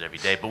does it every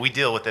day. But we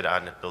deal with it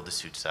on the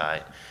build-to-suit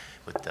side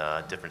with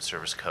different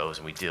service codes,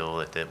 and we deal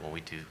with it when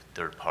we do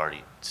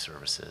third-party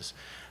services.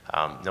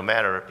 No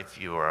matter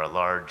if you are a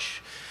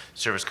large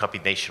service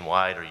company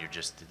nationwide or you're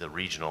just the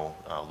regional,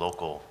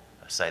 local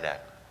SITAC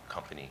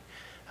company,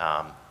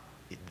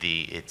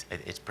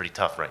 it's pretty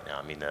tough right now.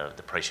 I mean,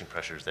 the pricing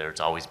pressure is there. It's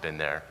always been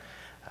there.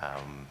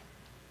 And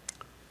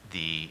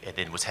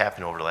then what's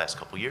happened over the last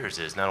couple of years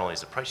is not only is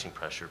the pricing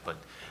pressure, but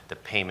the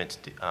payment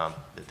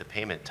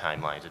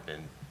timelines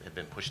have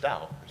been pushed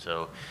out.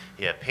 So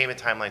you have payment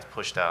timelines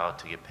pushed out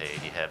to get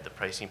paid. You have the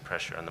pricing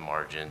pressure on the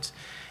margins,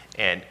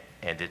 and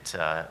it's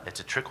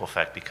a trickle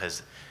effect,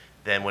 because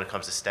then when it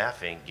comes to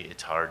staffing,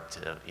 it's hard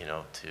to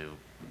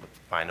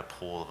find a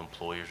pool of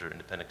employers or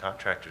independent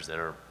contractors that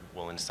are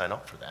willing to sign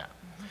up for that.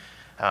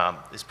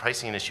 Is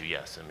pricing an issue?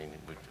 Yes. I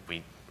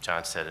mean,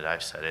 John said it.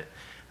 I've said it.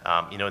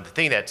 The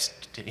thing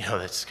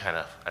that's kind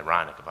of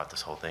ironic about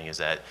this whole thing is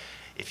that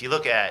if you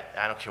look at,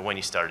 I don't care when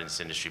you started in this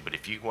industry, but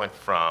if you went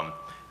from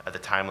the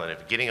timeline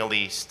of getting a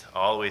lease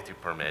all the way through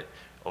permit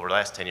over the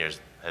last 10 years,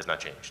 has not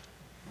changed,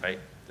 right?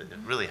 It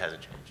really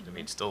hasn't changed. I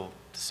mean, it's still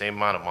the same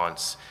amount of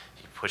months.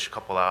 You push a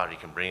couple out, you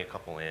can bring a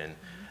couple in,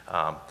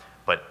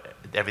 but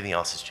everything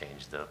else has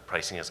changed. The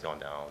pricing has gone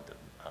down, the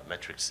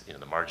metrics,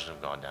 the margins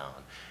have gone down,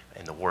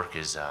 and the work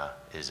is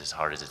as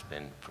hard as it's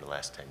been for the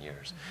last 10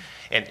 years.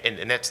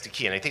 And that's the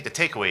key. And I think the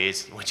takeaway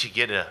is once you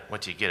get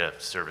a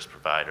service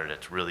provider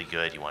that's really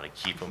good, you want to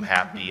keep them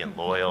happy and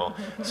loyal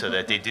so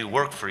that they do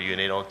work for you and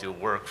they don't do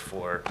work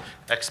for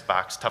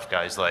Xbox tough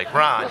guys like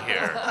Ron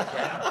here.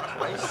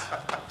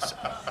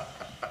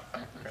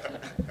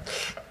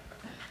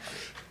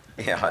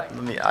 Yeah,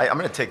 I'm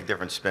going to take a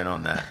different spin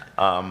on that.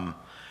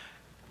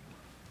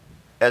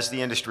 As the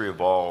industry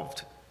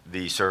evolved,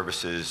 the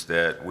services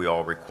that we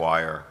all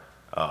require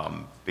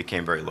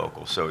became very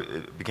local. So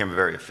it became a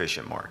very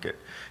efficient market.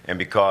 And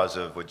because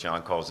of what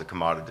John calls the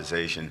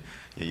commoditization,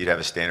 you'd have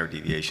a standard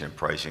deviation in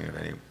pricing of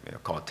any,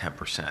 call it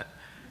 10%.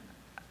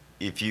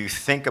 If you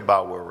think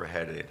about where we're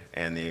headed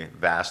and the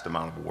vast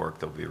amount of work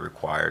that will be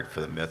required for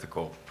the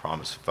mythical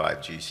promise of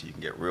 5G, so you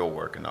can get real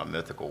work and not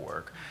mythical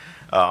work,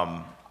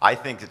 I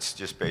think it's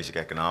just basic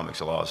economics,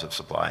 the laws of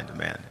supply and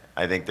demand.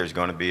 I think there's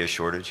going to be a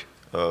shortage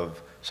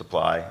of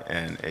supply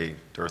and a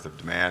dearth of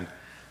demand,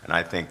 and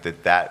I think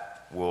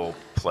that will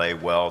play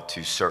well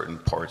to certain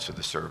parts of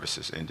the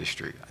services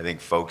industry. I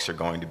think folks are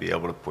going to be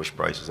able to push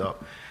prices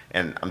up,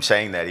 and I'm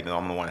saying that even though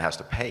I'm the one that has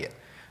to pay it.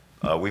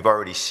 We've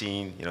already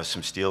seen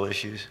some steel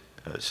issues,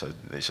 so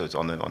it's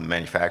on the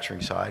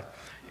manufacturing side,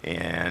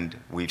 and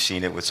we've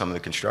seen it with some of the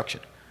construction.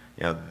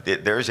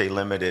 There's a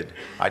limited,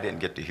 I didn't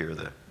get to hear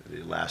the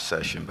last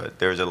session, but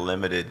there's a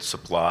limited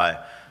supply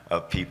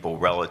of people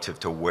relative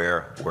to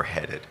where we're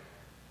headed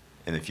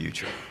in the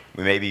future.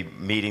 We may be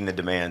meeting the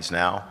demands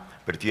now,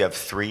 but if you have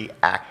 3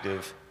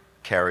 active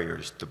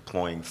carriers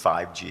deploying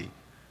 5G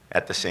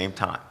at the same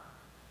time,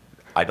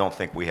 I don't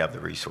think we have the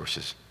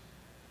resources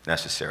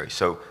necessary.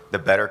 So the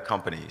better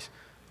companies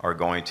are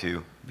going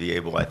to be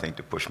able, I think,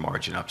 to push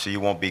margin up. So you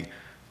won't be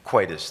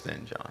quite as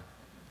thin, John,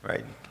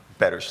 right?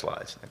 Better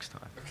slides next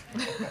time.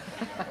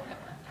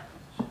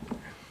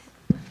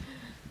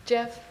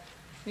 Jeff,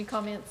 any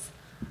comments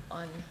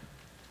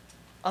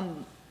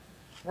on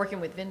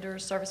working with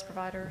vendors, service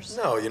providers?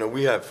 No,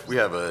 we have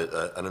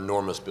an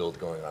enormous build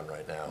going on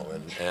right now,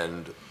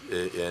 and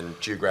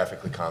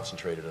geographically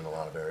concentrated in a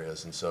lot of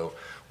areas, and so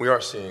we are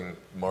seeing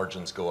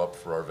margins go up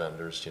for our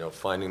vendors.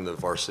 Finding the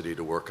varsity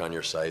to work on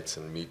your sites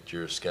and meet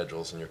your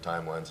schedules and your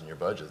timelines and your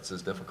budgets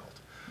is difficult.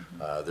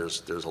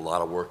 There's a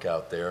lot of work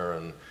out there,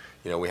 and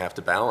we have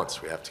to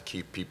balance. We have to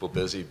keep people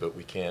busy, but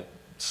we can't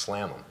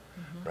slam them,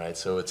 right?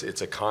 So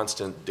it's a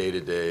constant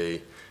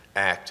day-to-day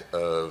act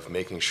of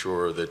making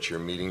sure that you're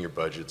meeting your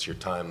budgets, your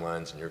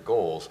timelines, and your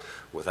goals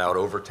without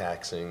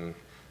overtaxing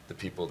the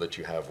people that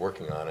you have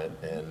working on it,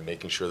 and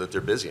making sure that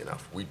they're busy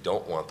enough. We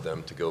don't want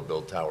them to go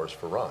build towers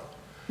for Ron.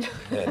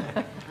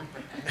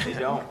 They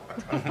don't.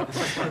 We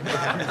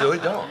really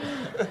don't.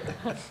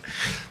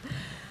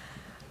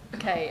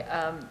 Okay,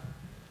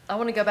 I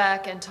want to go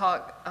back and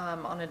talk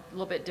on a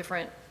little bit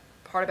different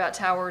part about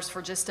towers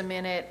for just a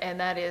minute, and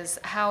that is,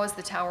 how is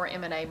the tower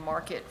M&A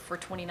market for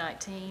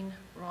 2019?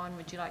 Ron,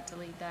 would you like to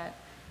lead that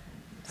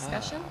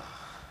discussion?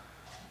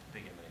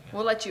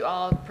 We'll let you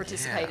all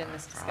participate in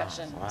this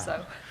discussion. Wow.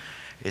 So,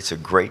 It's a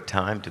great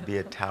time to be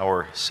a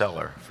tower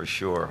seller, for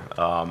sure.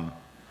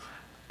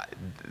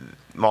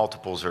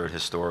 Multiples are at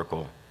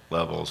historical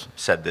levels.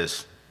 Said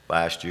this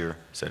last year,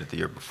 said it the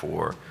year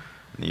before,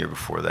 and the year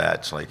before that.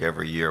 It's like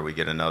every year we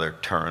get another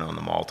turn on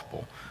the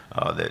multiple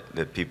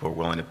that people are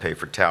willing to pay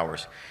for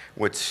towers.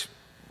 What's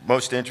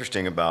most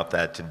interesting about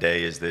that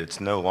today is that it's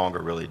no longer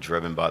really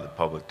driven by the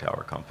public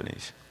tower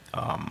companies.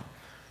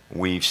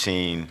 We've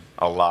seen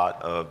a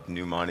lot of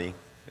new money,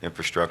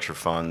 infrastructure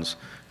funds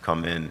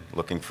come in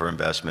looking for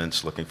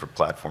investments, looking for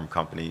platform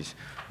companies.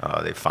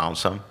 They've found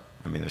some.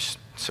 I mean, there's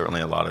certainly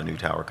a lot of new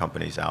tower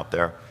companies out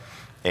there.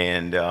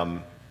 And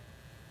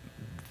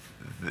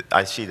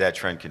I see that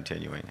trend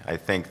continuing. I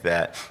think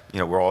that,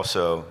 we're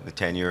also, the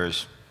 10-year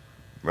is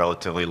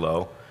relatively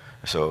low.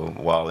 So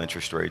while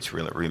interest rates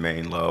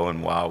remain low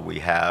and while we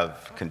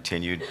have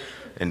continued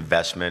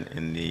investment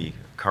in the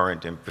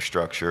current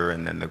infrastructure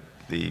and then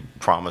the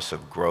promise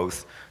of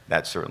growth,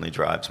 that certainly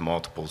drives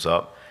multiples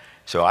up.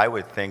 So I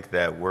would think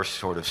that we're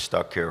sort of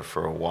stuck here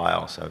for a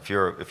while. So if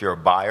you're a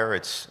buyer,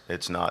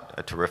 it's not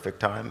a terrific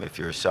time. If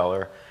you're a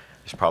seller,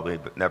 there's probably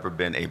never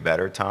been a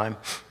better time.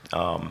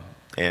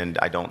 And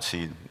I don't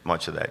see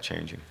much of that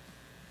changing.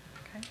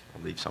 Okay.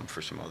 I'll leave some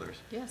for some others.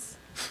 Yes.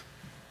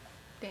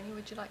 Danny,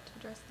 would you like to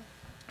address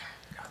that?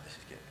 God, this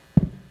is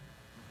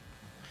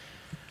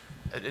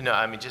good. No,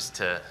 I mean, just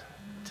to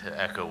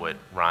echo what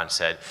Ron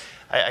said,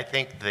 I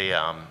think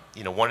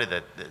one of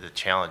the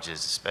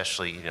challenges,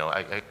 especially,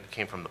 I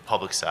came from the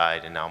public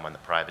side and now I'm on the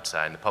private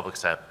side. And the public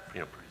side,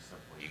 pretty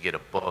simple. You get a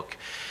book,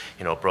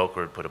 a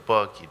broker would put a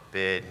book, you'd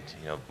bid,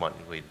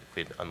 we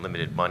had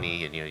unlimited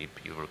money and, you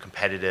were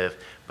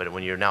competitive. But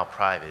when you're now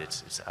private,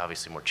 it's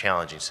obviously more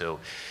challenging.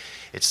 So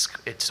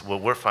it's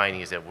what we're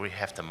finding is that we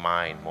have to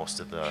mine most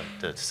of the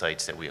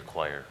sites that we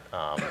acquire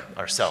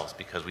ourselves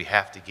because we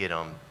have to get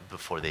them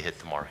before they hit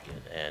the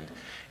market.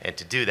 And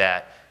to do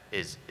that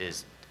is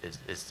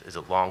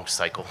a long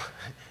cycle.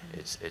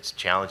 It's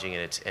challenging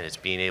and it's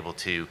being able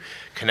to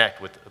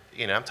connect with,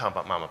 I'm talking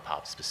about mom and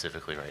pop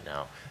specifically right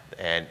now.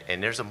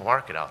 And there's a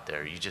market out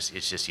there. You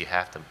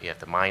have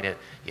to mine it.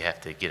 You have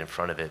to get in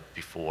front of it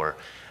before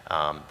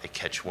they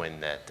catch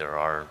wind that there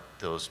are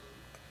those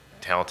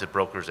talented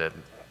brokers that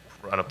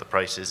run up the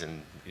prices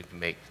and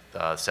make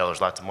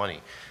sellers lots of money.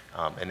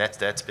 And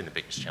that's been the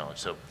biggest challenge.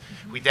 So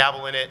we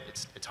dabble in it.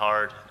 It's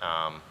hard,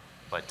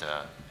 but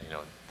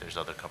there's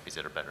other companies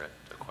that are better at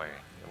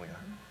acquiring than we are.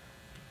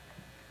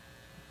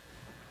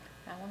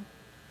 Alan?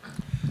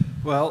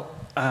 Well,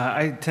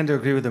 I tend to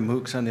agree with the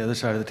mooks on the other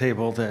side of the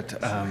table that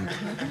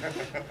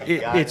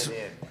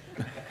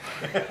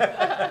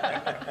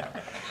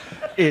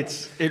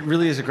it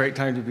really is a great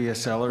time to be a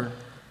seller,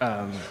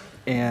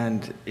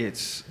 and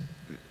it's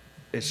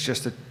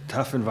just a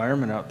tough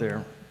environment out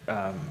there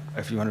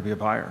if you want to be a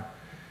buyer.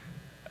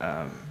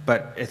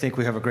 But I think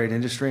we have a great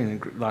industry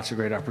and lots of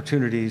great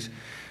opportunities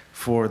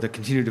for the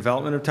continued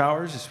development of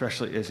towers,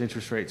 especially as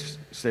interest rates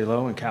stay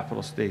low and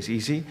capital stays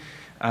easy.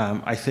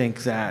 I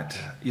think that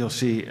you'll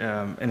see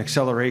an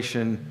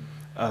acceleration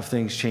of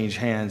things change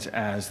hands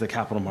as the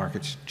capital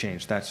markets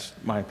change. That's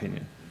my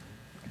opinion.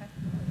 Okay.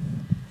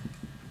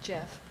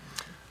 Jeff?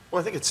 Well,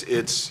 I think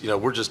it's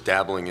we're just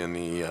dabbling in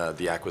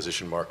the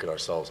acquisition market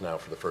ourselves now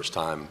for the first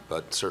time,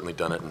 but certainly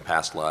done it in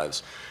past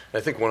lives.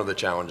 And I think one of the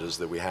challenges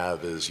that we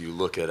have is you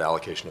look at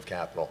allocation of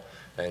capital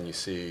and you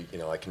see,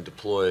 I can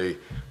deploy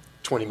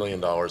 $20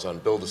 million on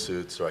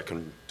build-a-suits, or I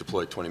can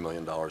deploy $20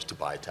 million to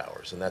buy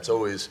towers, and that's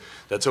always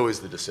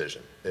the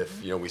decision.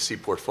 If we see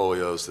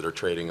portfolios that are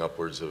trading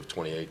upwards of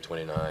 28,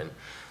 29,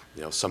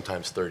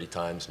 sometimes 30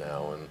 times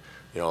now, and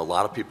a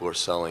lot of people are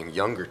selling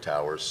younger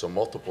towers, so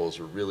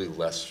multiples are really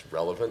less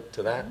relevant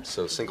to that.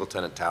 So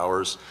single-tenant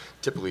towers,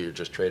 typically you're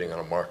just trading on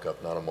a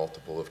markup, not a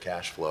multiple of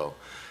cash flow,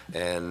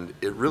 and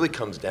it really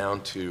comes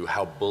down to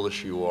how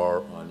bullish you are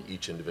on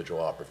each individual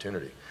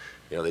opportunity.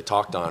 They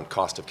talked on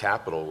cost of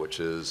capital,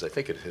 which is, I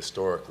think, at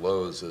historic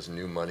lows as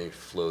new money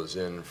flows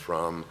in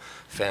from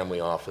family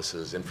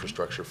offices,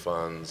 infrastructure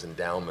funds,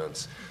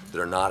 endowments that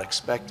are not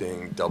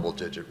expecting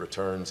double-digit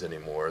returns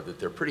anymore, that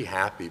they're pretty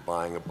happy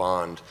buying a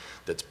bond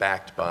that's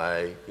backed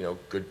by,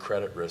 good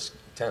credit risk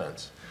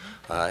tenants.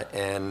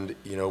 And,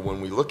 when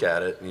we look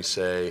at it and you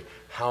say,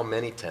 how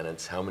many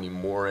tenants, how many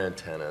more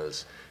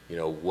antennas,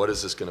 what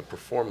is this going to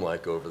perform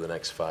like over the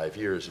next 5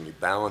 years? And you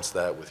balance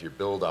that with your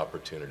build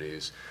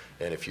opportunities.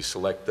 And if you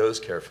select those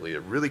carefully,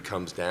 it really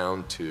comes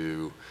down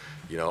to,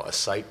 a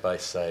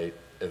site-by-site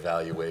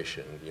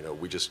evaluation.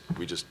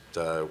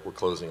 We're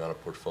closing on a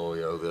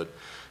portfolio that,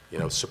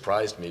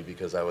 surprised me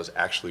because I was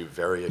actually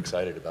very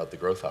excited about the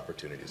growth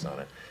opportunities on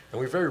it. And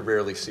we very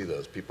rarely see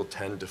those. People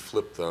tend to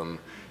flip them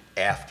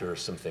after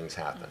some things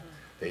happen.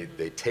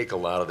 They take a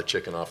lot of the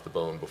chicken off the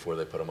bone before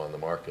they put them on the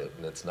market,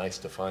 and it's nice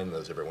to find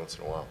those every once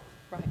in a while.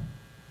 Right.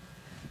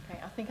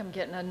 Okay, I think I'm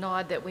getting a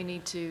nod that we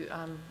need to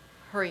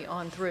hurry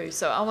on through.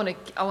 So I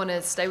want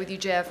to stay with you,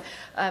 Jeff,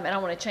 and I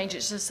want to change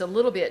it just a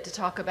little bit to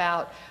talk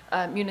about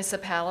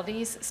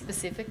municipalities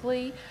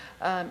specifically,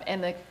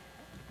 and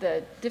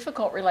the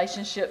difficult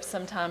relationships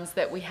sometimes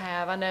that we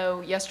have. I know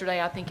yesterday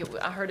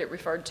I heard it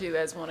referred to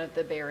as one of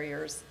the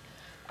barriers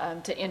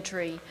to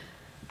entry.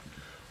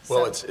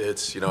 Well,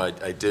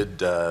 I did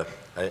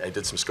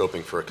some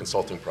scoping for a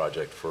consulting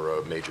project for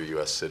a major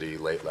U.S. city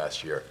late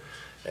last year.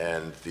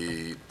 And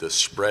the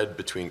spread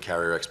between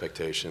carrier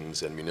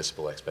expectations and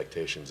municipal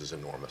expectations is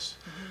enormous.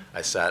 Mm-hmm.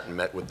 I sat and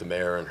met with the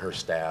mayor and her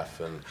staff,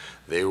 and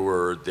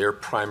their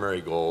primary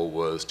goal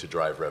was to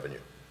drive revenue.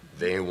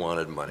 They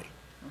wanted money.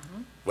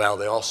 Well,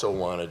 they also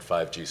wanted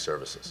 5G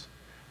services,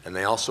 and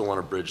they also want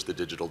to bridge the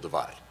digital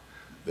divide.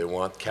 They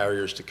want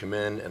carriers to come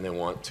in, and they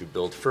want to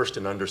build first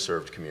in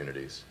underserved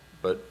communities.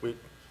 But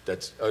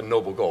that's a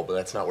noble goal, but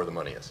that's not where the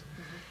money is.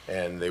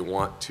 And they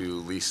want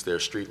to lease their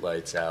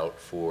streetlights out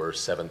for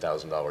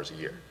 $7,000 a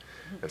year.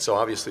 And so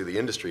obviously the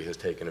industry has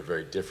taken a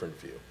very different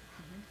view.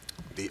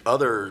 The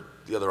other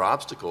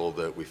obstacle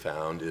that we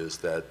found is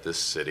that this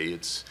city,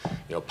 it's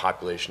a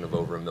population of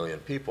over 1 million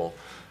people,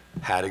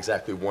 had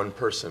exactly one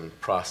person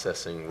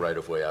processing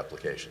right-of-way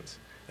applications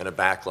and a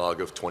backlog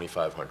of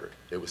 2,500.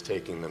 It was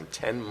taking them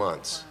 10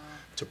 months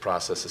to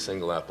process a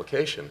single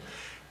application,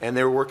 and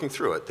they were working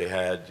through it. They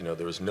had,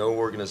 there was no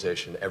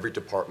organization. Every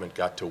department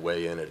got to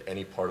weigh in at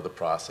any part of the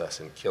process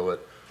and kill it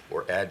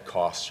or add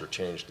costs or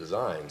change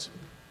designs.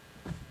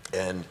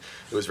 And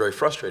it was very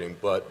frustrating,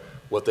 but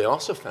what they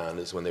also found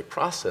is when they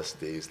processed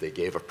these, they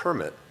gave a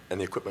permit and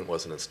the equipment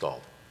wasn't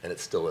installed, and it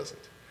still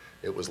isn't.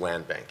 It was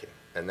land banking,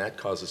 and that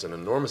causes an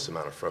enormous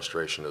amount of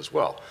frustration as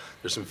well.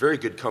 There's some very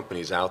good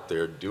companies out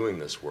there doing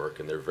this work,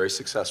 and they're very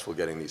successful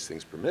getting these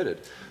things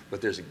permitted, but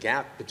there's a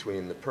gap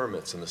between the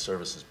permits and the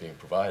services being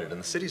provided, and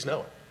the cities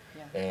know it.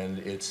 Yeah. And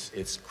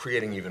it's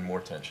creating even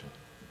more tension.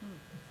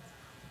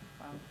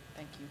 Wow,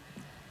 thank you.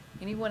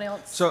 Anyone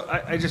else? So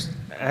I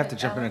have to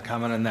jump in and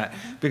comment on that,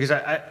 because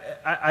I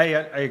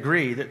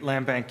agree that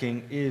land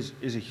banking is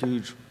a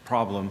huge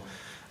problem.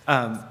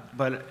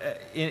 But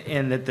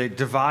in that the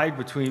divide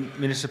between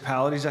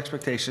municipalities'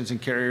 expectations and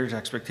carriers'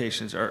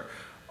 expectations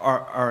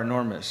are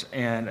enormous.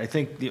 And I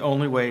think the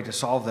only way to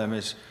solve them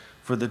is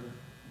for the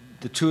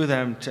two of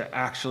them to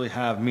actually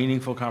have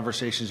meaningful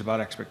conversations about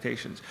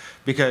expectations,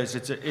 because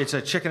it's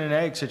a chicken and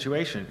egg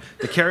situation.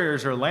 The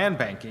carriers are land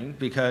banking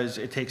because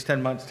it takes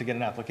 10 months to get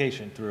an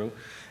application through,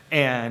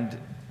 and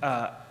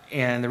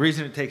the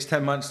reason it takes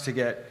 10 months to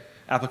get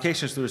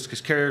applications through is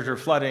because carriers are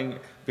flooding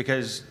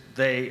because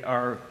they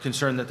are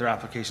concerned that their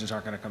applications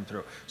aren't going to come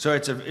through. So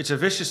it's a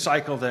vicious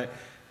cycle that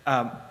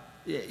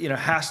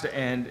has to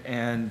end,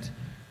 and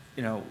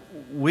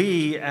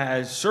we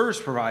as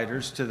service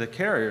providers to the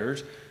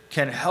carriers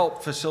can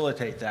help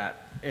facilitate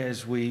that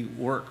as we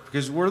work,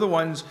 because we're the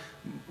ones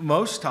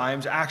most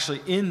times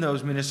actually in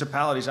those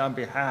municipalities on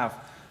behalf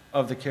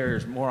of the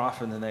carriers more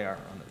often than they are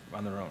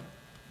on their own.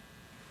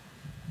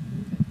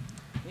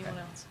 Anyone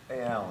else?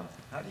 Hey, Alan,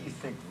 how do you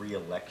think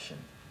re-election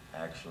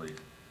actually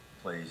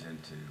plays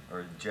into,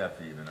 or Jeff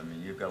even? I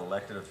mean, you've got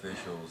elected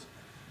officials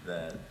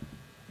that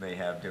may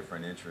have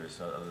different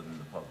interests other than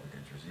the public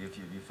interest.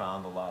 Have you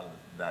found a lot of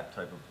that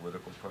type of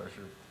political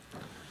pressure?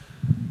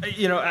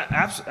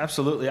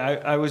 Absolutely.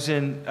 I was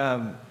in,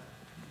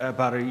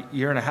 about a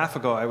year and a half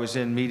ago, I was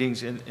in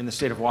meetings in the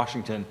state of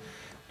Washington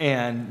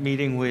and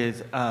meeting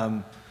with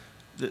the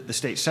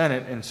state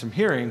Senate and some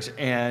hearings,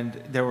 and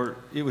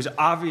it was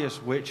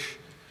obvious which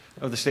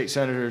of the state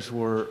senators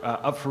were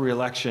up for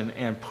re-election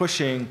and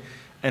pushing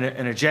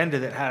an agenda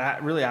that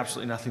had really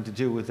absolutely nothing to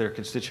do with their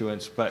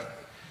constituents, but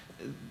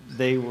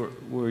they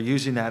were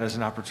using that as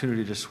an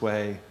opportunity to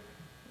sway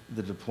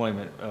the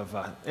deployment of,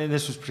 and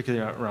this was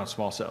particularly around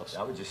small cells.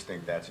 I would just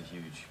think that's a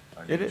huge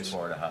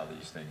part of how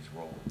these things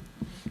roll.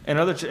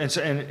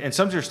 And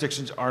some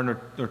jurisdictions are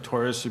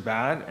notoriously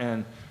bad,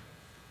 and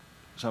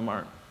some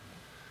aren't.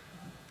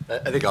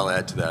 I think I'll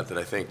add to that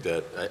I think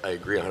that I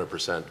agree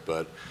 100%,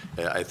 but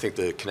I think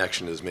the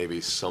connection is maybe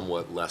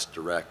somewhat less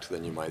direct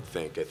than you might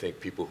think. I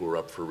think people who are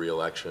up for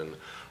re-election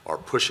are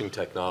pushing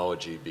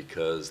technology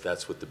because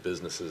that's what the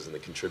businesses and the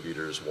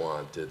contributors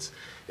want.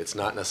 It's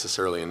not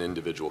necessarily an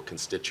individual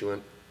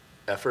constituent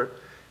effort.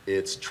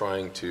 It's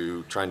trying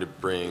to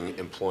bring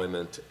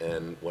employment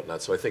and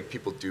whatnot. So I think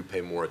people do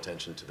pay more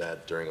attention to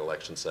that during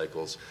election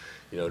cycles.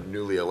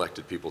 Newly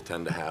elected people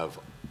tend to have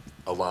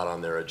a lot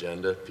on their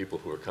agenda. People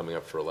who are coming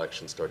up for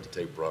election start to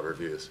take broader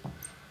views.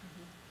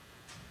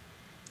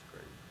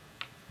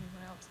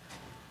 Anyone else?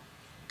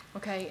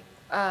 Okay,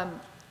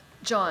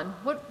 John,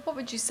 what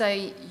would you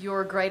say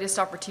your greatest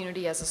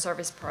opportunity as a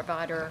service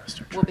provider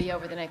will be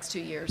over the next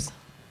 2 years?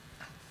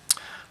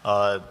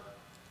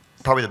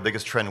 Probably the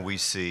biggest trend we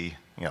see,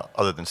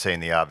 other than saying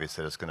the obvious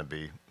that it's going to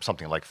be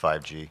something like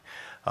 5G,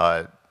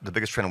 the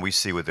biggest trend we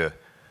see with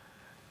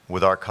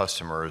our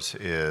customers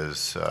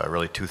is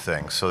really two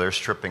things. So they're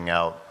stripping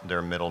out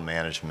their middle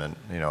management,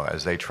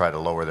 as they try to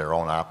lower their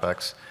own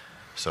OpEx.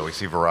 So we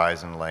see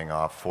Verizon laying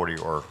off 40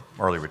 or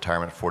early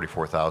retirement,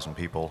 44,000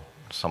 people,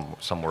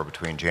 somewhere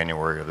between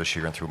January of this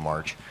year and through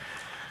March.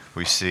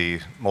 We see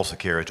most of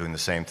the carriers doing the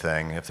same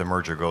thing. If the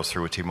merger goes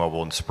through with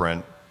T-Mobile and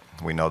Sprint,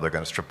 we know they're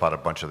going to strip out a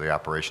bunch of the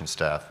operations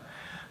staff.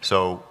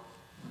 So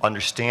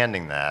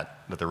understanding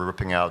that they're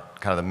ripping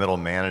out kind of the middle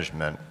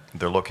management,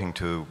 they're looking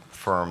to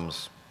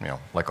firms,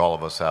 like all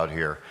of us out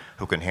here,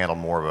 who can handle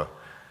more of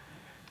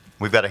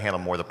we've got to handle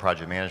more of the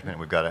project management,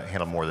 we've got to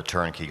handle more of the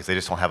turnkey, because they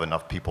just don't have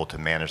enough people to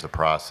manage the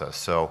process.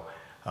 So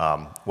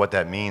what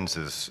that means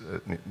is,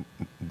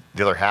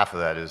 the other half of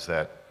that is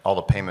that all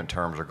the payment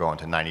terms are going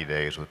to 90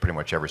 days with pretty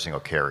much every single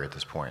carrier at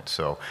this point.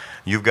 So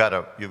you've got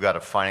to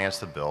finance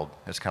the build.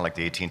 It's kind of like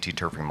the AT&T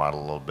turfing model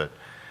a little bit.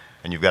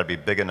 and you've got to be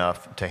big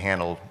enough to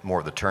handle more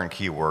of the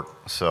turnkey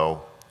work.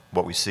 So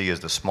what we see is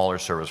the smaller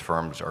service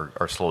firms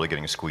are slowly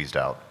getting squeezed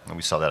out, and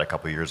we saw that a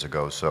couple of years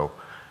ago. So,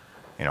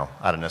 you know,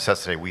 out of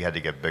necessity, we had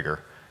to get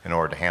bigger in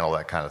order to handle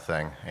that kind of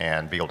thing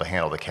and be able to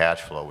handle the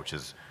cash flow, which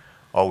is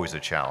always a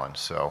challenge.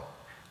 So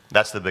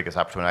that's the biggest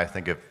opportunity. I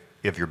think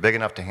if you're big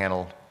enough to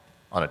handle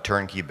on a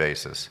turnkey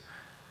basis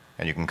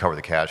and you can cover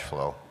the cash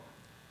flow,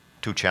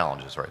 two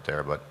challenges right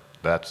there, but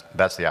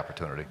that's the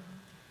opportunity.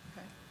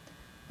 Okay.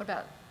 What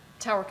about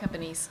tower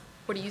companies?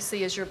 What do you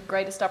see as your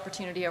greatest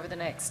opportunity over the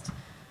next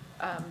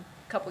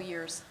couple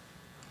years?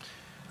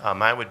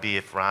 Mine would be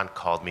if Ron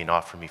called me and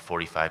offered me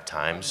 45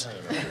 times.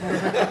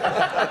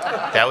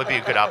 That would be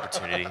a good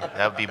opportunity.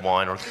 That would be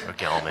one, or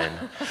Gelman.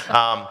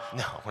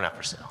 No, we're not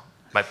for sale.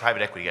 My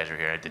private equity guys are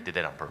here. I did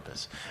that on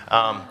purpose.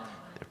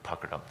 They're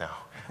puckered up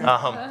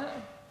now.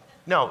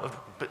 No,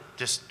 but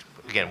just,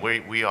 again,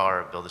 we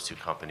are a build-to-suit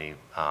company,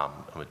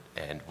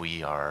 and we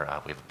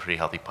have a pretty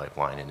healthy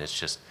pipeline, and it's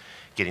just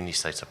getting these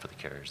sites up for the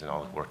carriers and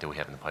all the work that we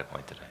have in the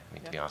pipeline today, I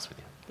mean, to be honest with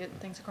you. Getting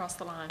things across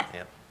the line.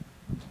 Yep.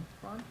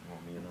 Ron?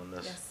 Want me in on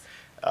this?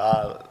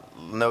 Yes.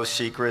 No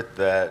secret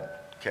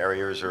that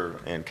carriers are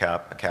in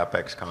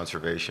CapEx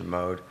conservation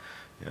mode.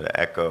 You know, to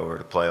echo or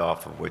to play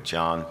off of what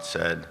John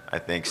said, I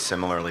think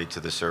similarly to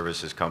the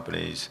services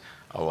companies,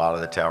 a lot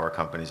of the tower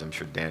companies, I'm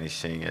sure Danny's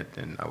seeing it,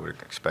 and I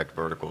would expect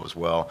Vertical as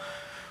well,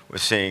 we're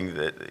seeing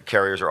that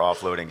carriers are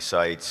offloading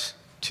sites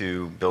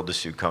to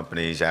build-to-suit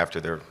companies after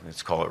they're,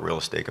 let's call it real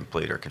estate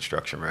complete or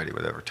construction ready,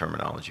 whatever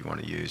terminology you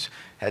want to use.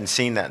 Hadn't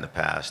seen that in the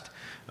past.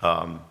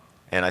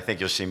 And I think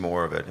you'll see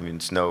more of it. I mean,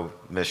 it's no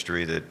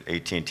mystery that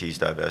AT&T's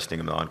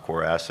divesting of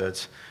non-core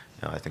assets.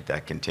 You know, I think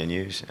that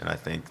continues, and I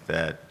think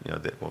that, you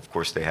know, well, of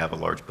course, they have a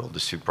large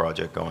build-to-suit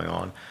project going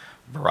on.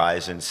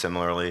 Verizon,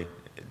 similarly,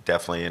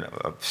 definitely,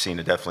 I've seen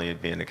it definitely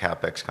be in the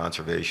CapEx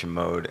conservation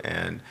mode,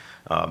 and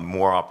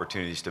more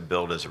opportunities to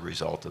build as a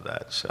result of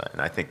that. So,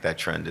 and I think that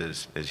trend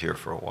is here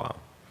for a while.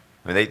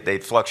 I mean, they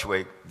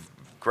fluctuate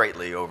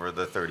greatly over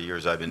the 30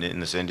 years I've been in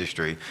this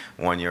industry.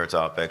 One year it's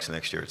OpEx,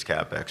 next year it's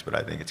CapEx, but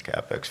I think it's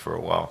CapEx for a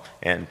while.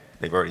 And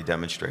they've already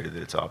demonstrated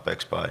that it's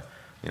OpEx by,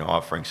 you know,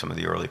 offering some of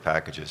the early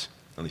packages,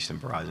 at least in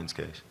Verizon's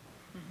case.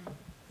 Mm-hmm.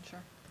 Sure.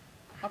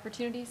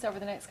 Opportunities over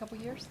the next couple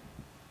of years?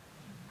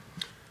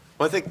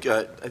 Well, I think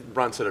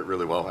Ron said it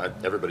really well.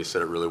 Everybody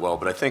said it really well.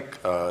 But I think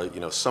you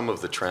know, some of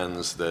the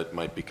trends that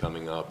might be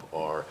coming up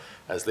are,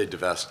 as they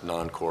divest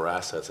non-core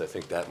assets, I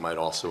think that might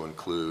also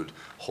include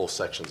whole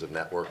sections of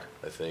network.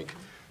 I think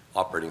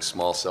operating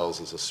small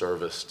cells as a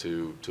service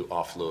to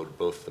offload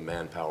both the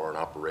manpower and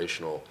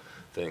operational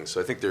things.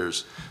 So I think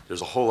there's a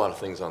whole lot of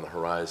things on the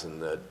horizon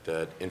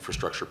that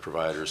infrastructure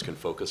providers can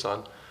focus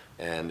on.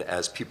 And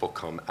as people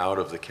come out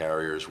of the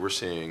carriers, we're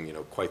seeing, you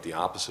know, quite the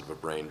opposite of a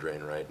brain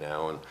drain right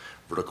now. And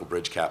Vertical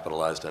Bridge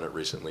capitalized on it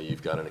recently.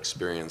 You've got an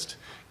experienced,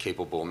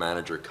 capable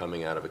manager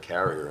coming out of a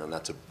carrier, and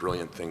that's a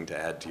brilliant thing to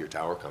add to your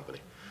tower company.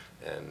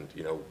 And,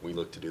 you know, we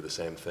look to do the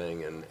same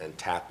thing and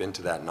tap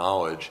into that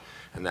knowledge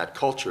and that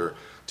culture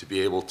to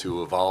be able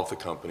to evolve the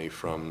company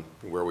from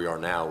where we are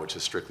now, which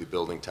is strictly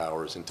building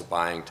towers, into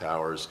buying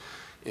towers,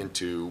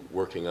 into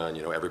working on,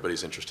 you know,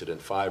 everybody's interested in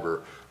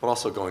fiber, but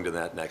also going to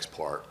that next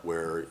part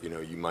where, you know,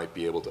 you might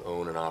be able to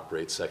own and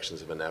operate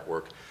sections of a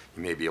network.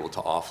 You may be able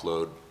to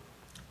offload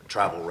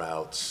travel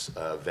routes,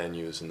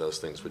 venues, and those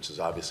things, which has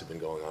obviously been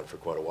going on for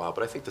quite a while.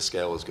 But I think the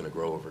scale is going to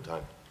grow over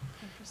time.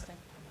 Interesting.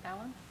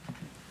 Alan?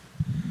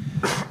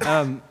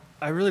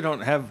 I really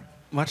don't have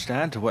much to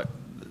add to what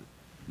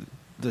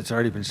that's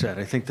already been said.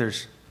 I think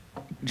there's,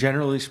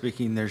 generally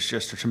speaking, there's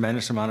just a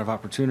tremendous amount of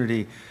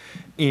opportunity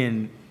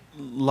in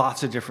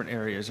lots of different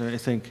areas. And I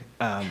think,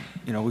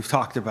 you know, we've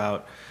talked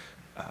about,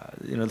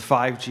 you know, the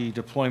 5G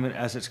deployment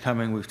as it's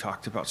coming. We've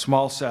talked about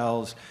small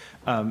cells.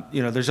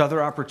 You know, there's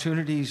other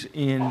opportunities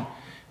in,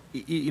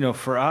 you know,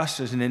 for us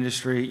as an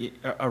industry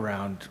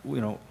around,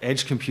 you know,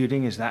 edge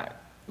computing.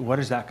 What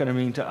is that going to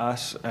mean to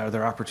us? Are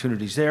there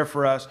opportunities there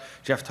for us?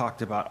 Jeff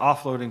talked about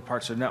offloading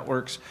parts of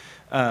networks.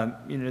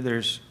 You know,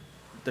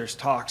 there's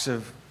talks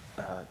of,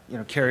 you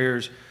know,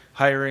 carriers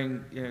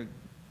hiring, you know,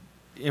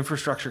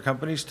 infrastructure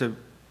companies to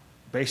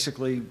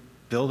basically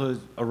build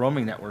a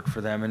roaming network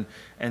for them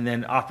and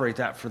then operate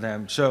that for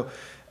them. So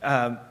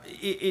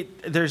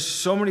there's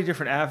so many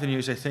different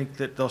avenues, I think,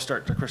 that they'll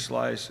start to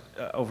crystallize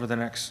over the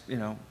next, you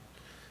know,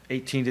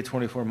 18 to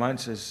 24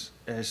 months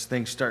as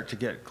things start to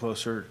get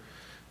closer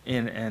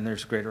in and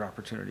there's greater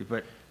opportunity.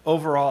 But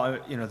overall,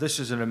 you know, this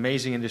is an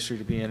amazing industry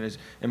to be in.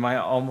 In my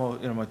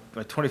almost, you know,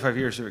 my 25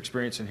 years of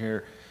experience in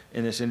here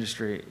in this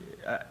industry,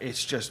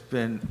 it's just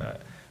been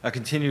a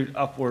continued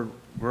upward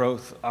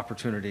growth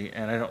opportunity,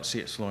 and I don't see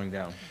it slowing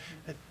down.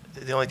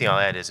 The only thing I'll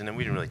add is, and then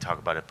we didn't really talk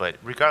about it, but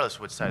regardless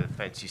of which side of the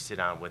fence you sit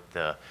on with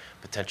the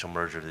potential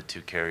merger of the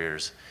two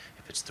carriers,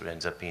 if it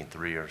ends up being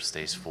 3 or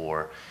stays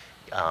 4,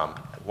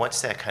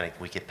 once that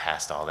we get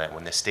past all that,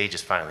 when the stage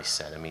is finally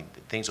set, I mean,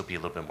 things will be a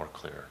little bit more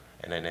clear,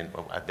 and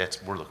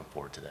we're looking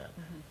forward to that.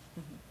 Mm-hmm,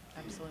 mm-hmm.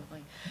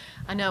 Absolutely.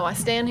 I know, I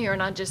stand here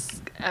and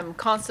I'm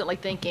constantly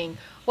thinking,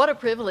 what a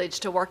privilege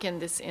to work in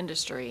this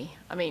industry.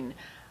 I mean,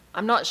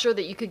 I'm not sure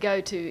that you could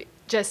go to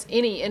just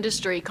any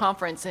industry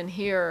conference and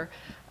hear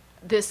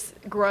this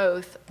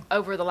growth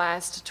over the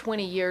last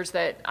 20 years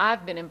that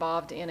I've been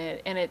involved in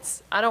it. And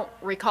I don't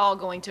recall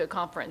going to a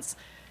conference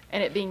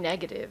and it being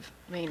negative.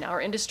 I mean,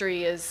 our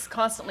industry is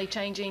constantly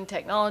changing.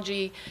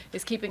 Technology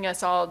is keeping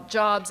us all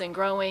jobs and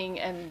growing.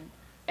 And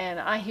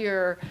I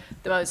hear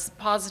the most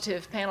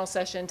positive panel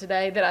session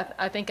today that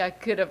I think I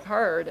could have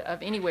heard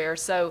of anywhere.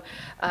 So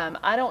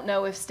I don't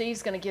know if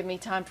Steve's going to give me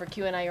time for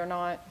Q&A or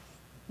not.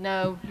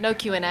 No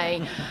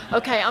Q&A.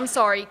 Okay, I'm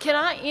sorry. Can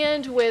I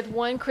end with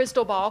one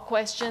crystal ball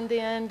question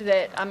then?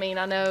 I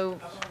know.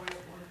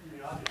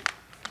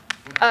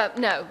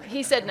 No,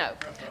 he said no.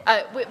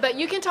 But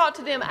you can talk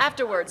to them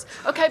afterwards.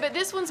 Okay, but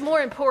this one's more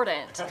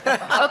important.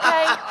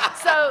 Okay,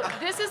 so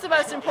this is the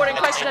most important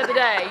question of the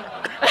day.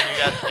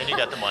 And you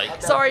got the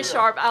mic. Sorry,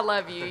 Sharp, I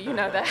love you. You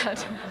know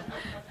that.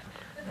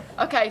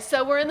 Okay,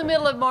 so we're in the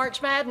middle of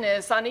March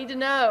Madness. I need to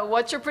know,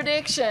 what's your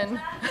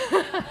prediction?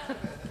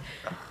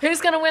 Who's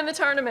going to win the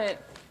tournament?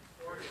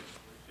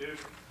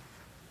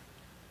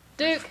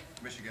 Duke?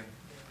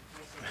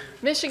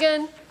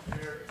 Michigan?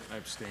 I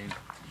abstain.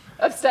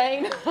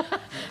 Abstain?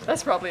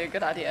 That's probably a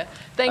good idea.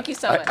 Thank you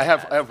so much. I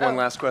have one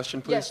last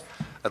question, please. Yes.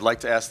 I'd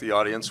like to ask the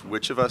audience,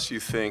 which of us you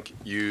think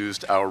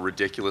used our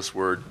ridiculous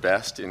word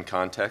best in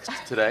context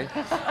today?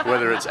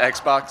 Whether it's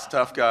Xbox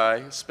Tough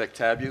Guy,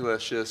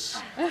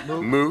 Spectabulicious,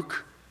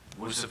 Mook.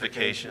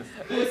 Wussification.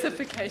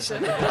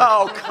 Wussification.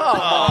 Oh, come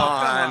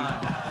on.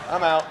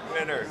 I'm out.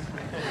 Winner.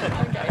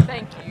 Okay,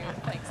 thank you.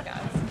 Thanks, guys.